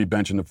probably wouldn't be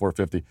benching the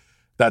 450.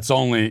 That's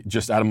only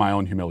just out of my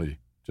own humility,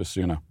 just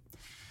so you know.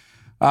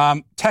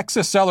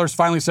 Texas Sellers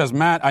finally says,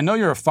 Matt, I know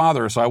you're a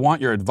father, so I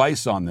want your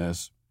advice on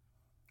this.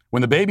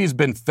 When the baby's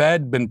been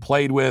fed, been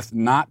played with,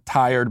 not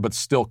tired, but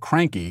still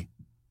cranky,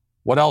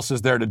 what else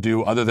is there to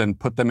do other than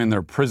put them in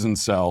their prison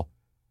cell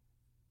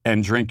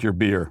and drink your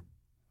beer?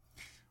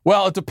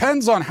 Well, it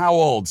depends on how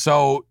old.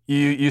 So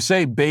you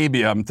say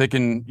baby, I'm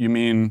thinking you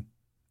mean,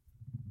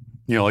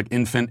 like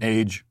infant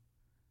age.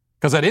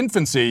 Because at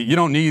infancy, you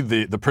don't need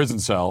the prison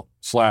cell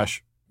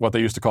 / what they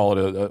used to call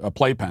it, a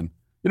playpen.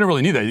 You don't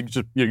really need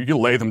that. You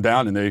lay them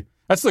down and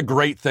that's the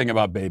great thing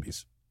about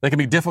babies. They can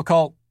be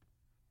difficult,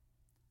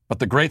 but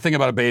the great thing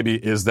about a baby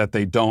is that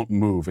they don't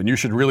move. And you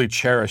should really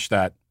cherish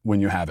that when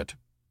you have it.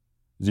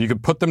 You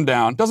could put them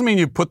down. Doesn't mean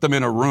you put them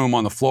in a room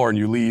on the floor and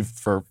you leave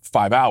for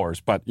 5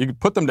 hours, but you could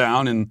put them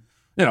down and,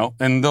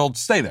 and they'll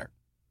stay there.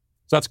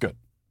 So that's good.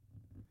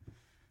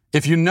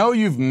 If you know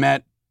you've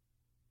met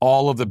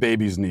all of the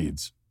baby's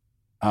needs,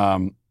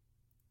 then,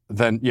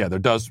 there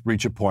does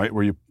reach a point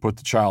where you put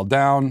the child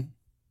down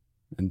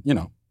and,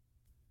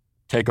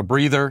 take a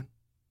breather.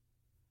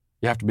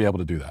 You have to be able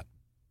to do that.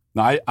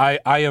 Now, I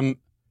am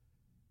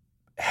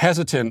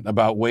hesitant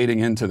about wading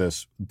into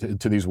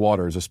to these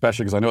waters,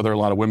 especially because I know there are a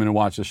lot of women who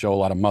watch this show, a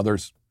lot of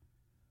mothers.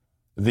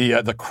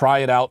 The cry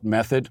it out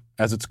method,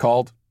 as it's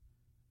called,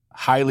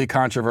 highly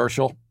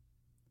controversial.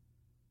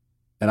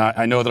 And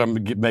I know that I'm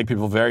going to make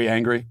people very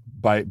angry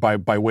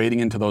by wading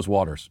into those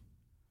waters.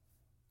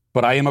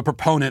 But I am a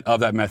proponent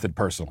of that method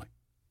personally.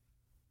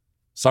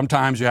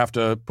 Sometimes you have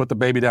to put the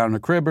baby down in a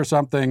crib or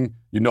something.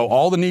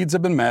 All the needs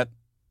have been met.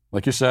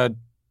 Like you said,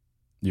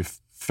 you've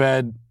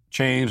fed,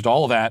 changed,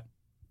 all of that.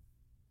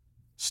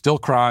 Still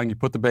crying, you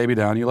put the baby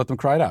down, you let them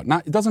cry it out.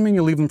 It doesn't mean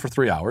you leave them for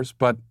 3 hours,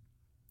 but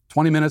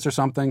 20 minutes or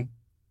something,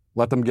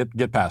 let them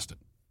get past it.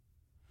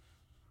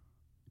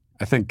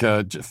 I think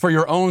for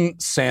your own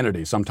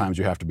sanity, sometimes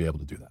you have to be able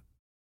to do that.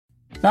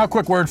 Now, a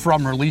quick word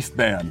from Relief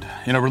Band.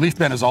 Relief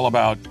Band is all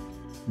about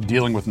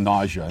dealing with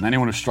nausea. And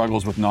anyone who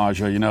struggles with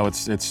nausea,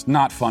 it's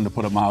not fun, to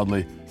put it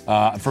mildly.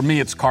 For me,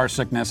 it's car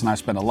sickness, and I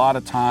spend a lot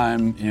of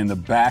time in the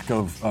back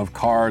of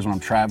cars when I'm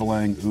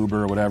traveling,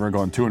 Uber or whatever,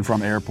 going to and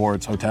from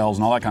airports, hotels,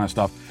 and all that kind of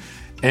stuff.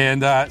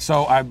 And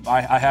so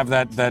I have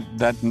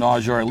that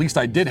nausea, or at least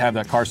I did have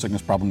that car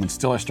sickness problem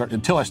until I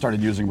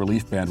started using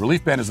Relief Band.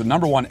 Relief Band is the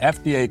 #1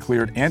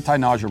 FDA-cleared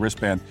anti-nausea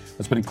wristband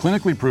that's been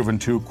clinically proven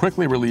to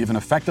quickly relieve and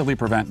effectively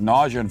prevent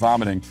nausea and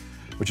vomiting,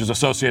 which is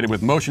associated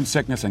with motion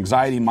sickness,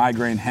 anxiety,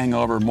 migraine,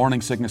 hangover, morning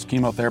sickness,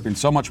 chemotherapy, and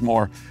so much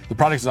more. The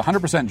product is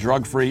 100%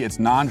 drug-free. It's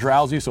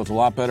non-drowsy, so it's a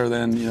lot better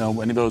than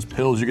any of those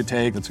pills you could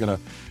take that's going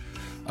to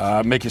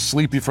make you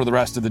sleepy for the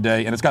rest of the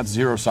day, and it's got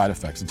 0 side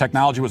effects. The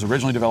technology was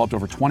originally developed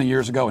over 20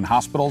 years ago in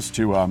hospitals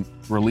to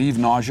relieve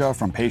nausea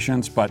from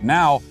patients, but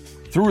now,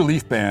 through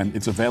Relief Band,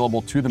 it's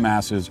available to the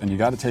masses, and you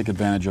got to take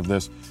advantage of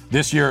this.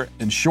 This year,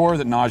 ensure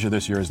that nausea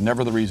this year is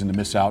never the reason to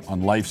miss out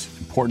on life's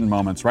important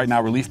moments. Right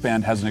now, Relief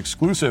Band has an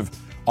exclusive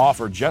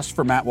offer just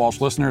for Matt Walsh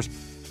listeners.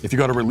 If you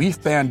go to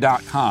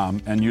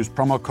reliefband.com and use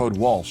promo code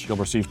Walsh, you'll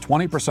receive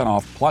 20%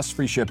 off plus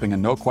free shipping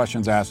and no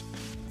questions asked,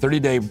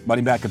 30-day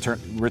money-back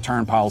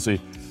return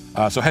policy.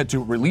 So head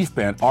to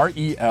Reliefband,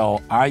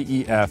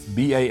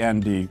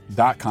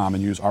 RELIEFBAND.com,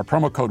 and use our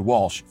promo code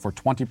Walsh for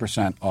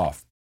 20%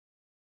 off.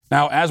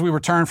 Now, as we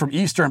return from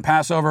Easter and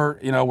Passover,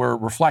 we're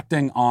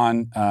reflecting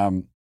on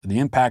the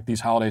impact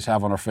these holidays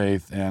have on our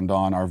faith and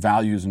on our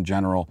values in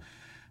general.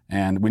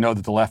 And we know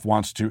that the left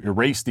wants to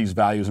erase these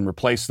values and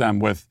replace them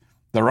with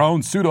their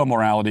own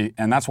pseudo-morality.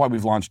 And that's why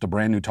we've launched a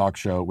brand new talk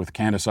show with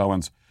Candace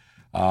Owens,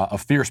 a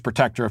fierce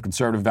protector of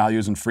conservative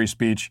values and free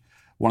speech,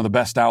 one of the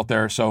best out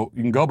there. So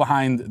you can go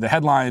behind the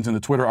headlines and the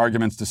Twitter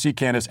arguments to see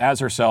Candace as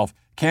herself.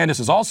 Candace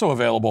is also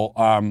available,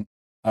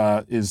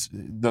 is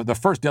the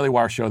first Daily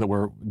Wire show that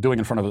we're doing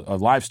in front of a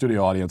live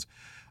studio audience.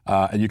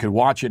 And you can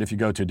watch it if you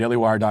go to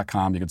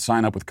dailywire.com. You can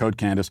sign up with code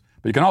Candace,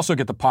 but you can also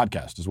get the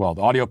podcast as well.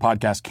 The audio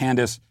podcast,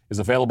 Candace, is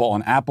available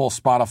on Apple,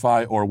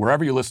 Spotify, or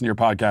wherever you listen to your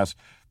podcasts.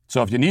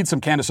 So if you need some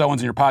Candace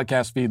Owens in your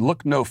podcast feed,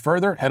 look no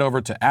further. Head over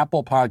to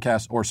Apple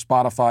Podcasts or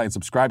Spotify and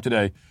subscribe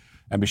today.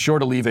 And be sure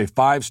to leave a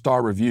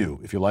 5-star review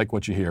if you like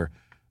what you hear.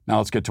 Now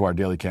let's get to our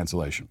daily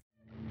cancellation.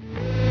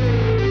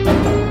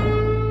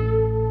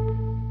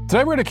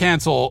 Today we're going to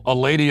cancel a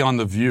lady on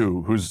The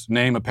View whose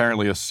name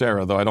apparently is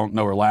Sarah, though I don't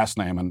know her last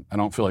name and I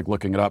don't feel like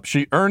looking it up.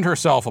 She earned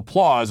herself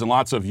applause and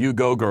lots of You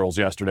Go girls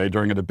yesterday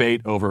during a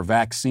debate over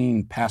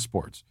vaccine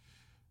passports.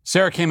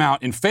 Sarah came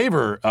out in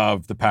favor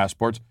of the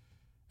passports,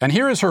 and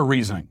here is her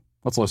reasoning.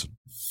 Let's listen.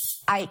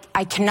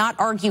 I cannot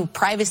argue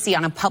privacy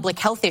on a public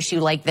health issue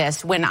like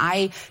this when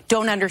I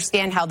don't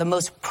understand how the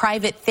most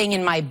private thing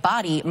in my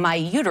body, my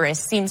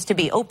uterus, seems to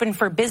be open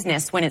for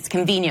business when it's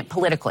convenient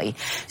politically.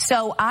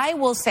 So I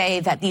will say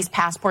that these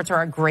passports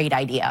are a great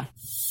idea.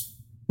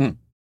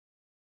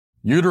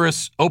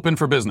 Uterus open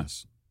for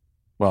business.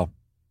 Well,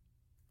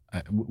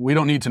 we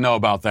don't need to know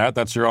about that.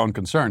 That's your own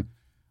concern.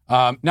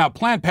 Now,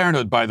 Planned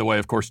Parenthood, by the way,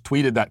 of course,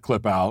 tweeted that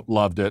clip out,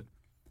 loved it.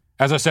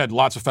 As I said,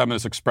 lots of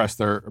feminists expressed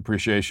their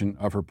appreciation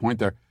of her point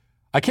there.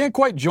 I can't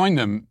quite join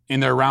them in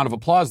their round of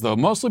applause, though,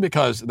 mostly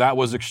because that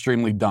was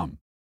extremely dumb.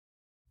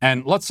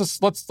 And let's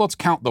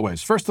count the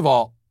ways. First of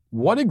all,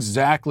 what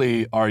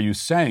exactly are you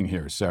saying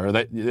here, Sarah?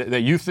 That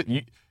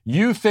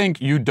you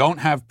think you don't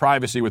have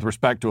privacy with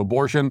respect to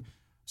abortion,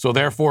 so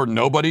therefore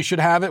nobody should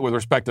have it with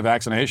respect to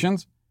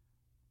vaccinations?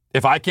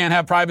 If I can't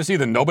have privacy,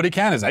 then nobody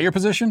can? Is that your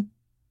position?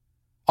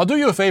 I'll do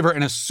you a favor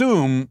and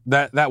assume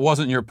that that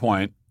wasn't your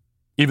point,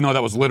 even though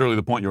that was literally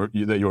the point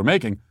that you were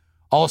making.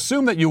 I'll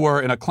assume that you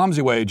were, in a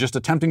clumsy way, just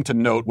attempting to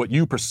note what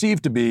you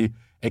perceive to be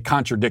a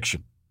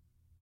contradiction.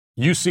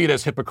 You see it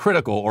as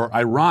hypocritical or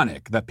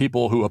ironic that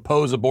people who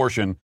oppose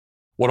abortion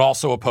would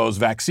also oppose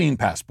vaccine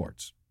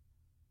passports.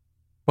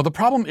 But the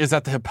problem is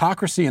that the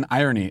hypocrisy and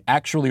irony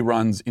actually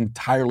runs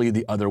entirely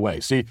the other way.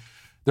 See,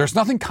 there's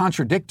nothing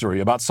contradictory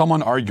about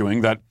someone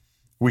arguing that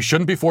we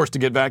shouldn't be forced to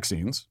get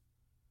vaccines,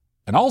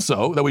 and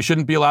also that we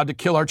shouldn't be allowed to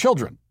kill our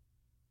children.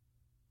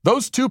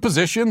 Those two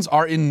positions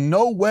are in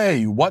no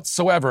way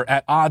whatsoever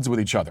at odds with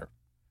each other.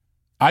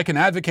 I can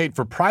advocate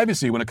for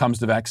privacy when it comes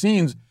to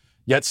vaccines,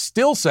 yet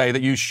still say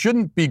that you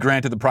shouldn't be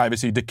granted the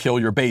privacy to kill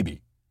your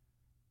baby.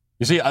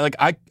 You see,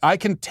 I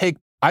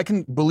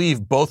can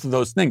believe both of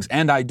those things,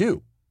 and I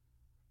do.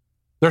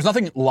 There's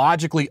nothing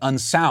logically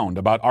unsound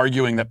about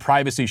arguing that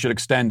privacy should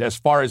extend as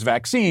far as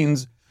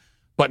vaccines,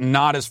 but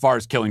not as far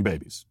as killing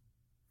babies.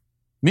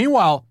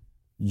 Meanwhile,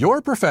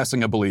 you're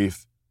professing a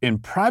belief in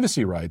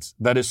privacy rights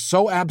that is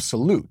so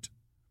absolute,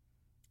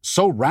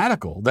 so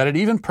radical, that it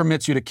even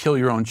permits you to kill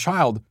your own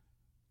child,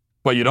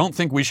 but you don't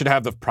think we should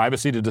have the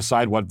privacy to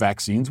decide what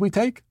vaccines we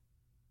take?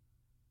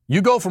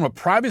 You go from a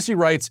privacy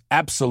rights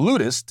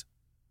absolutist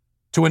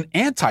to an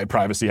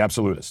anti-privacy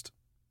absolutist.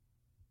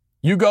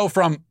 You go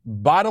from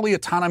bodily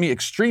autonomy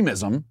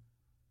extremism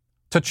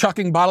to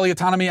chucking bodily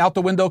autonomy out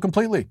the window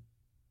completely.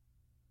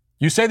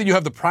 You say that you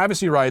have the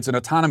privacy rights and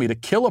autonomy to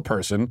kill a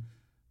person,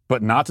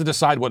 but not to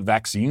decide what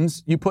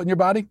vaccines you put in your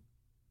body?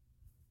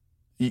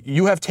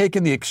 You have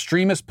taken the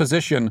extremist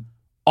position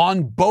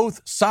on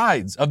both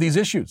sides of these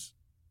issues.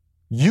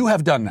 You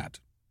have done that.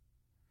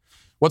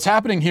 What's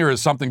happening here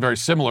is something very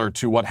similar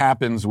to what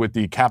happens with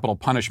the capital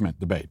punishment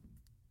debate,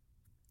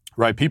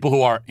 right? People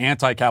who are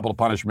anti-capital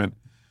punishment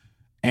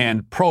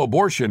and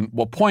pro-abortion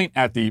will point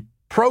at the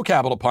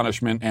pro-capital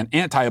punishment and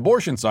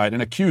anti-abortion side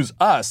and accuse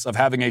us of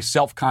having a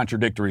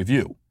self-contradictory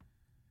view.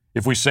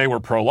 If we say we're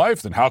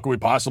pro-life, then how can we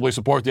possibly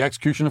support the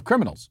execution of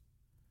criminals?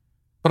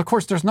 But of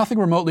course, there's nothing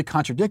remotely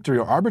contradictory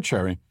or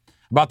arbitrary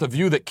about the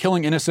view that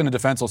killing innocent and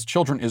defenseless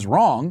children is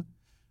wrong,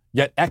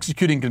 yet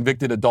executing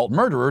convicted adult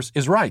murderers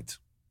is right.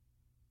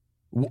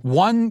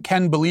 One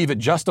can believe it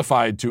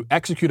justified to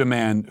execute a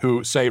man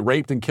who, say,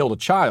 raped and killed a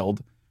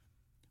child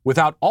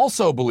without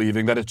also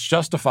believing that it's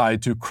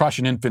justified to crush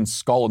an infant's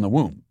skull in the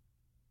womb.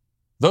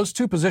 Those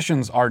two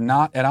positions are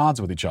not at odds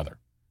with each other.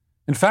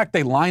 In fact,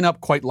 they line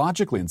up quite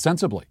logically and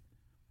sensibly.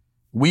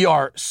 We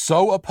are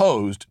so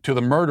opposed to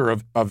the murder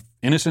of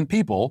innocent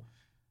people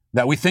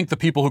that we think the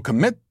people who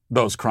commit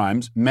those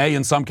crimes may,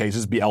 in some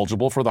cases, be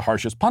eligible for the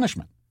harshest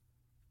punishment.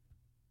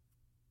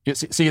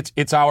 See,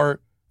 it's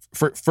our,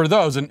 for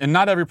those, and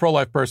not every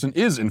pro-life person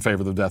is in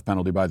favor of the death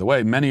penalty, by the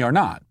way. Many are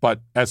not. But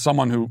as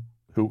someone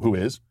who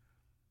is,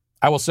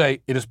 I will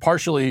say it is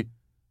partially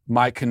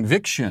my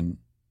conviction,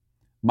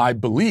 my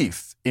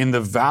belief in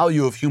the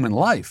value of human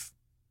life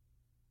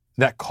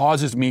that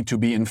causes me to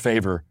be in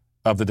favor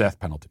of the death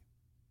penalty.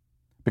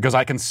 Because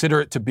I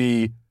consider it to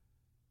be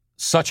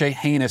such a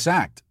heinous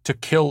act to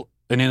kill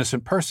an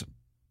innocent person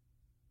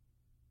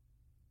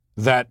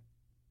that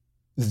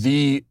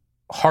the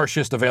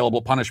harshest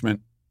available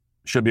punishment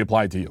should be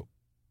applied to you.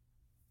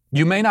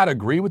 You may not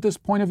agree with this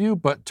point of view,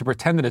 but to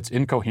pretend that it's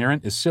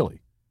incoherent is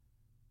silly.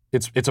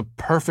 It's a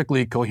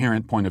perfectly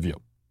coherent point of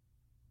view.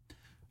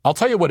 I'll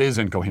tell you what is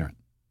incoherent.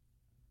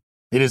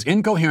 It is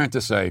incoherent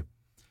to say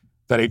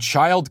that a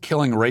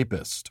child-killing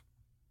rapist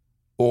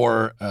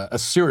or a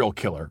serial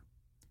killer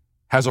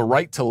has a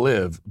right to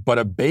live, but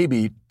a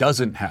baby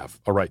doesn't have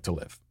a right to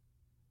live.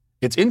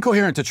 It's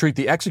incoherent to treat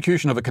the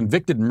execution of a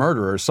convicted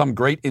murderer as some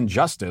great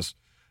injustice,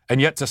 and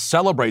yet to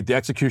celebrate the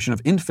execution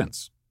of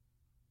infants.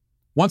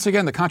 Once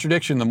again, the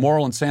contradiction, the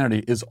moral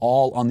insanity is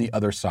all on the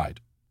other side.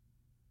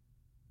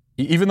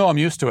 Even though I'm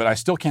used to it, I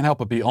still can't help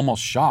but be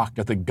almost shocked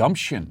at the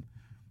gumption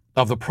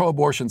of the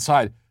pro-abortion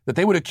side, that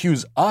they would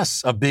accuse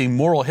us of being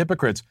moral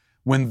hypocrites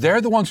when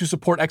they're the ones who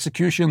support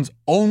executions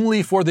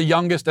only for the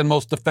youngest and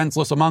most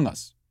defenseless among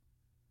us.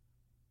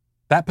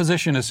 That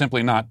position is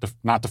simply not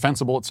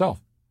defensible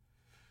itself.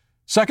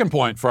 Second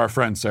point for our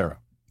friend Sarah,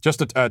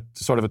 just a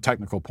sort of a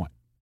technical point.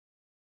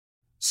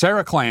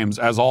 Sarah claims,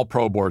 as all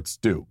pro-aborts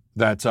do,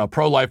 that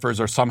pro-lifers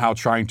are somehow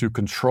trying to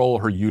control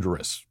her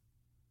uterus.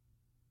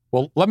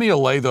 Well, let me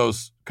allay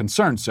those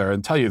concerns, Sarah,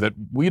 and tell you that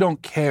we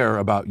don't care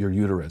about your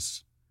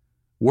uterus.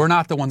 We're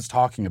not the ones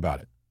talking about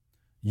it.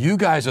 You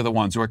guys are the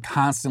ones who are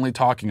constantly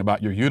talking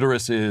about your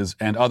uteruses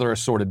and other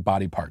assorted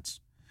body parts.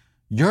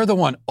 You're the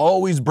one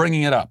always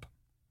bringing it up.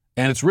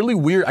 And it's really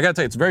weird. I got to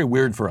tell you, it's very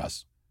weird for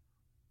us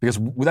because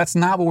that's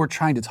not what we're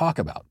trying to talk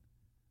about.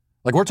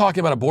 Like, we're talking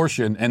about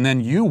abortion, and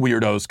then you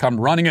weirdos come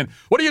running in.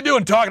 What are you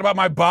doing talking about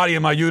my body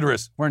and my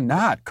uterus? We're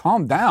not.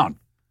 Calm down.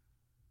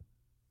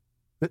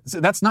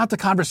 That's not the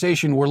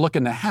conversation we're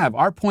looking to have.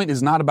 Our point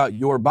is not about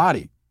your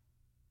body.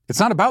 It's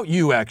not about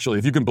you, actually,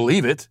 if you can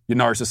believe it, you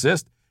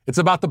narcissist. It's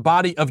about the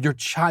body of your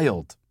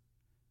child.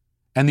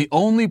 And the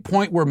only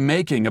point we're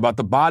making about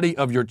the body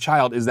of your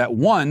child is that,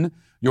 one,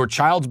 your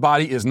child's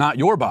body is not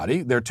your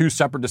body. They're two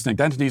separate, distinct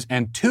entities.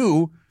 And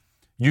two,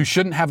 you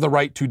shouldn't have the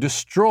right to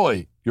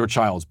destroy your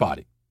child's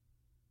body.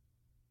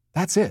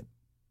 That's it.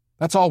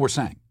 That's all we're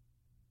saying.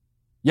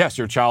 Yes,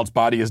 your child's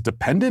body is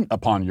dependent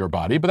upon your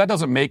body, but that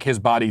doesn't make his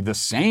body the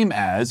same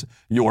as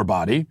your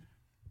body.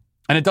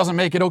 And it doesn't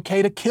make it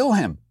okay to kill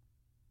him.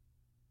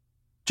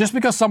 Just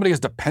because somebody is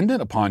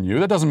dependent upon you,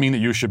 that doesn't mean that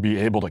you should be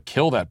able to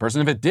kill that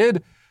person. If it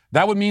did,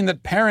 that would mean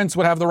that parents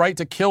would have the right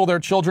to kill their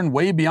children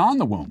way beyond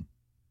the womb.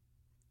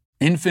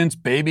 Infants,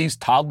 babies,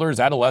 toddlers,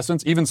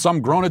 adolescents, even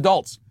some grown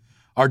adults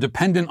are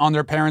dependent on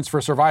their parents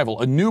for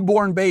survival. A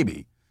newborn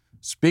baby,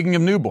 speaking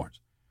of newborns,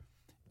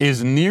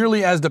 is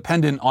nearly as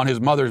dependent on his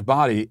mother's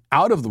body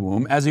out of the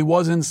womb as he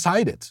was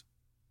inside it.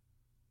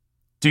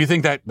 Do you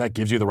think that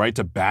gives you the right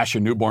to bash a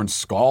newborn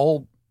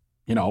skull,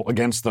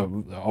 against a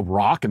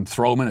rock and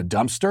throw him in a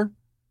dumpster?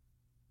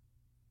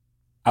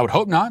 I would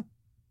hope not.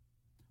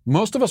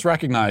 Most of us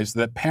recognize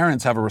that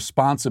parents have a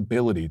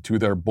responsibility to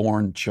their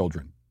born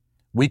children.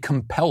 We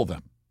compel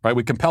them, right?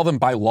 We compel them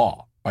by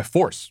law, by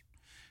force,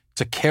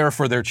 to care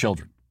for their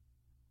children.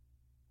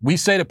 We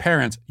say to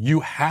parents, you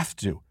have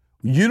to.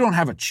 You don't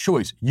have a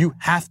choice. You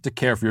have to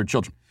care for your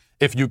children.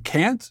 If you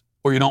can't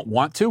or you don't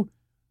want to,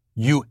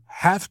 you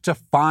have to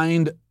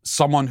find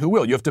someone who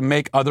will. You have to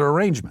make other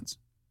arrangements.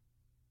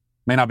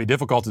 May not be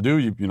difficult to do.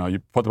 You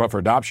put them up for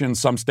adoption.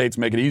 Some states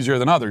make it easier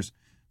than others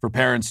for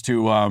parents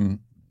to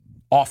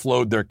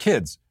offload their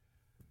kids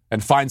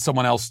and find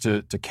someone else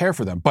to care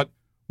for them. But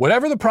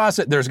whatever the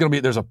process,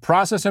 there's a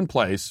process in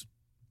place,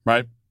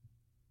 right?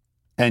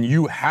 And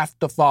you have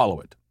to follow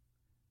it.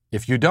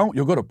 If you don't,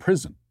 you'll go to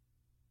prison.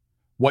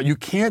 What you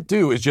can't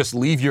do is just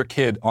leave your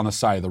kid on the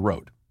side of the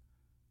road.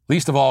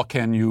 Least of all,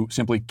 can you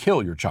simply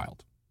kill your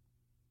child,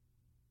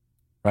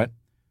 right?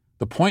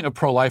 The point of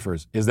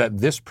pro-lifers is that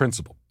this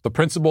principle, the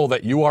principle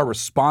that you are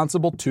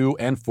responsible to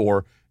and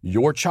for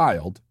your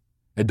child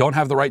and don't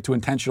have the right to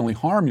intentionally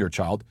harm your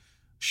child,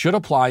 should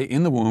apply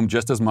in the womb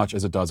just as much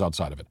as it does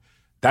outside of it.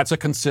 That's a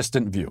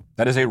consistent view.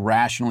 That is a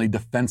rationally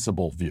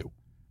defensible view.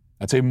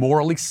 That's a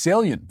morally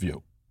salient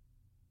view,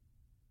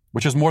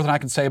 which is more than I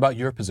can say about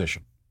your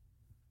position.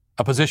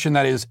 A position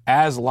that is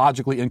as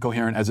logically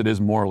incoherent as it is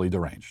morally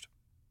deranged.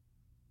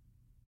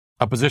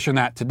 A position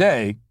that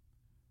today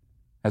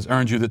has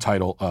earned you the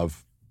title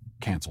of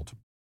canceled.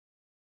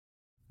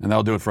 And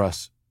that'll do it for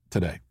us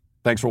today.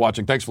 Thanks for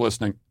watching. Thanks for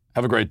listening.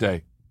 Have a great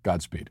day.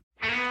 Godspeed.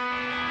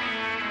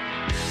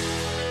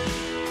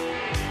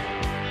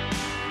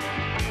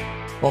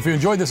 Well, if you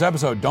enjoyed this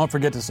episode, don't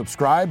forget to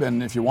subscribe.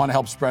 And if you want to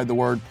help spread the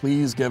word,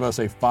 please give us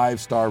a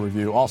 5-star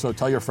review. Also,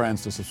 tell your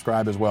friends to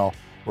subscribe as well.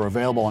 We're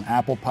available on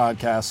Apple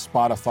Podcasts,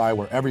 Spotify,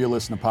 wherever you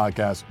listen to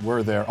podcasts.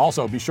 We're there.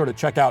 Also, be sure to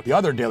check out the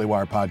other Daily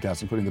Wire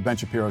podcasts, including The Ben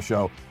Shapiro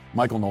Show,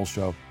 Michael Knowles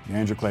Show, The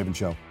Andrew Klavan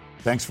Show.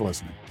 Thanks for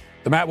listening.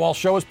 The Matt Walsh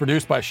Show is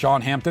produced by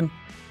Sean Hampton,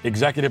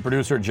 executive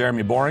producer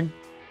Jeremy Boring.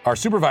 Our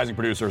supervising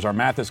producers are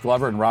Mathis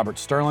Glover and Robert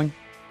Sterling.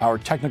 Our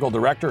technical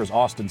director is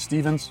Austin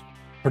Stevens.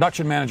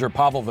 Production manager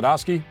Pavel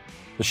Vodosky.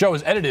 The show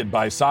is edited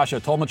by Sasha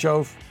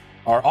Tolmachov.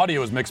 Our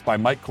audio is mixed by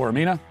Mike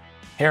Coromina.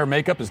 Hair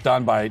makeup is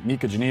done by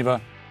Nika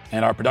Geneva.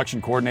 And our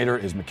production coordinator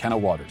is McKenna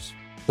Waters.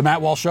 The Matt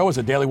Walsh Show is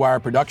a Daily Wire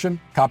production.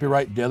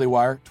 Copyright Daily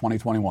Wire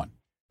 2021.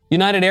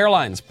 United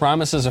Airlines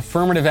promises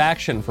affirmative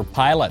action for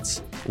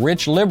pilots.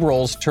 Rich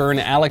liberals turn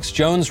Alex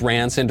Jones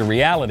rants into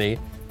reality.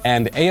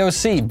 And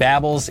AOC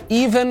babbles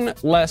even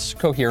less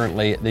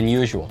coherently than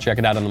usual. Check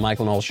it out on The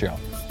Michael Knowles Show.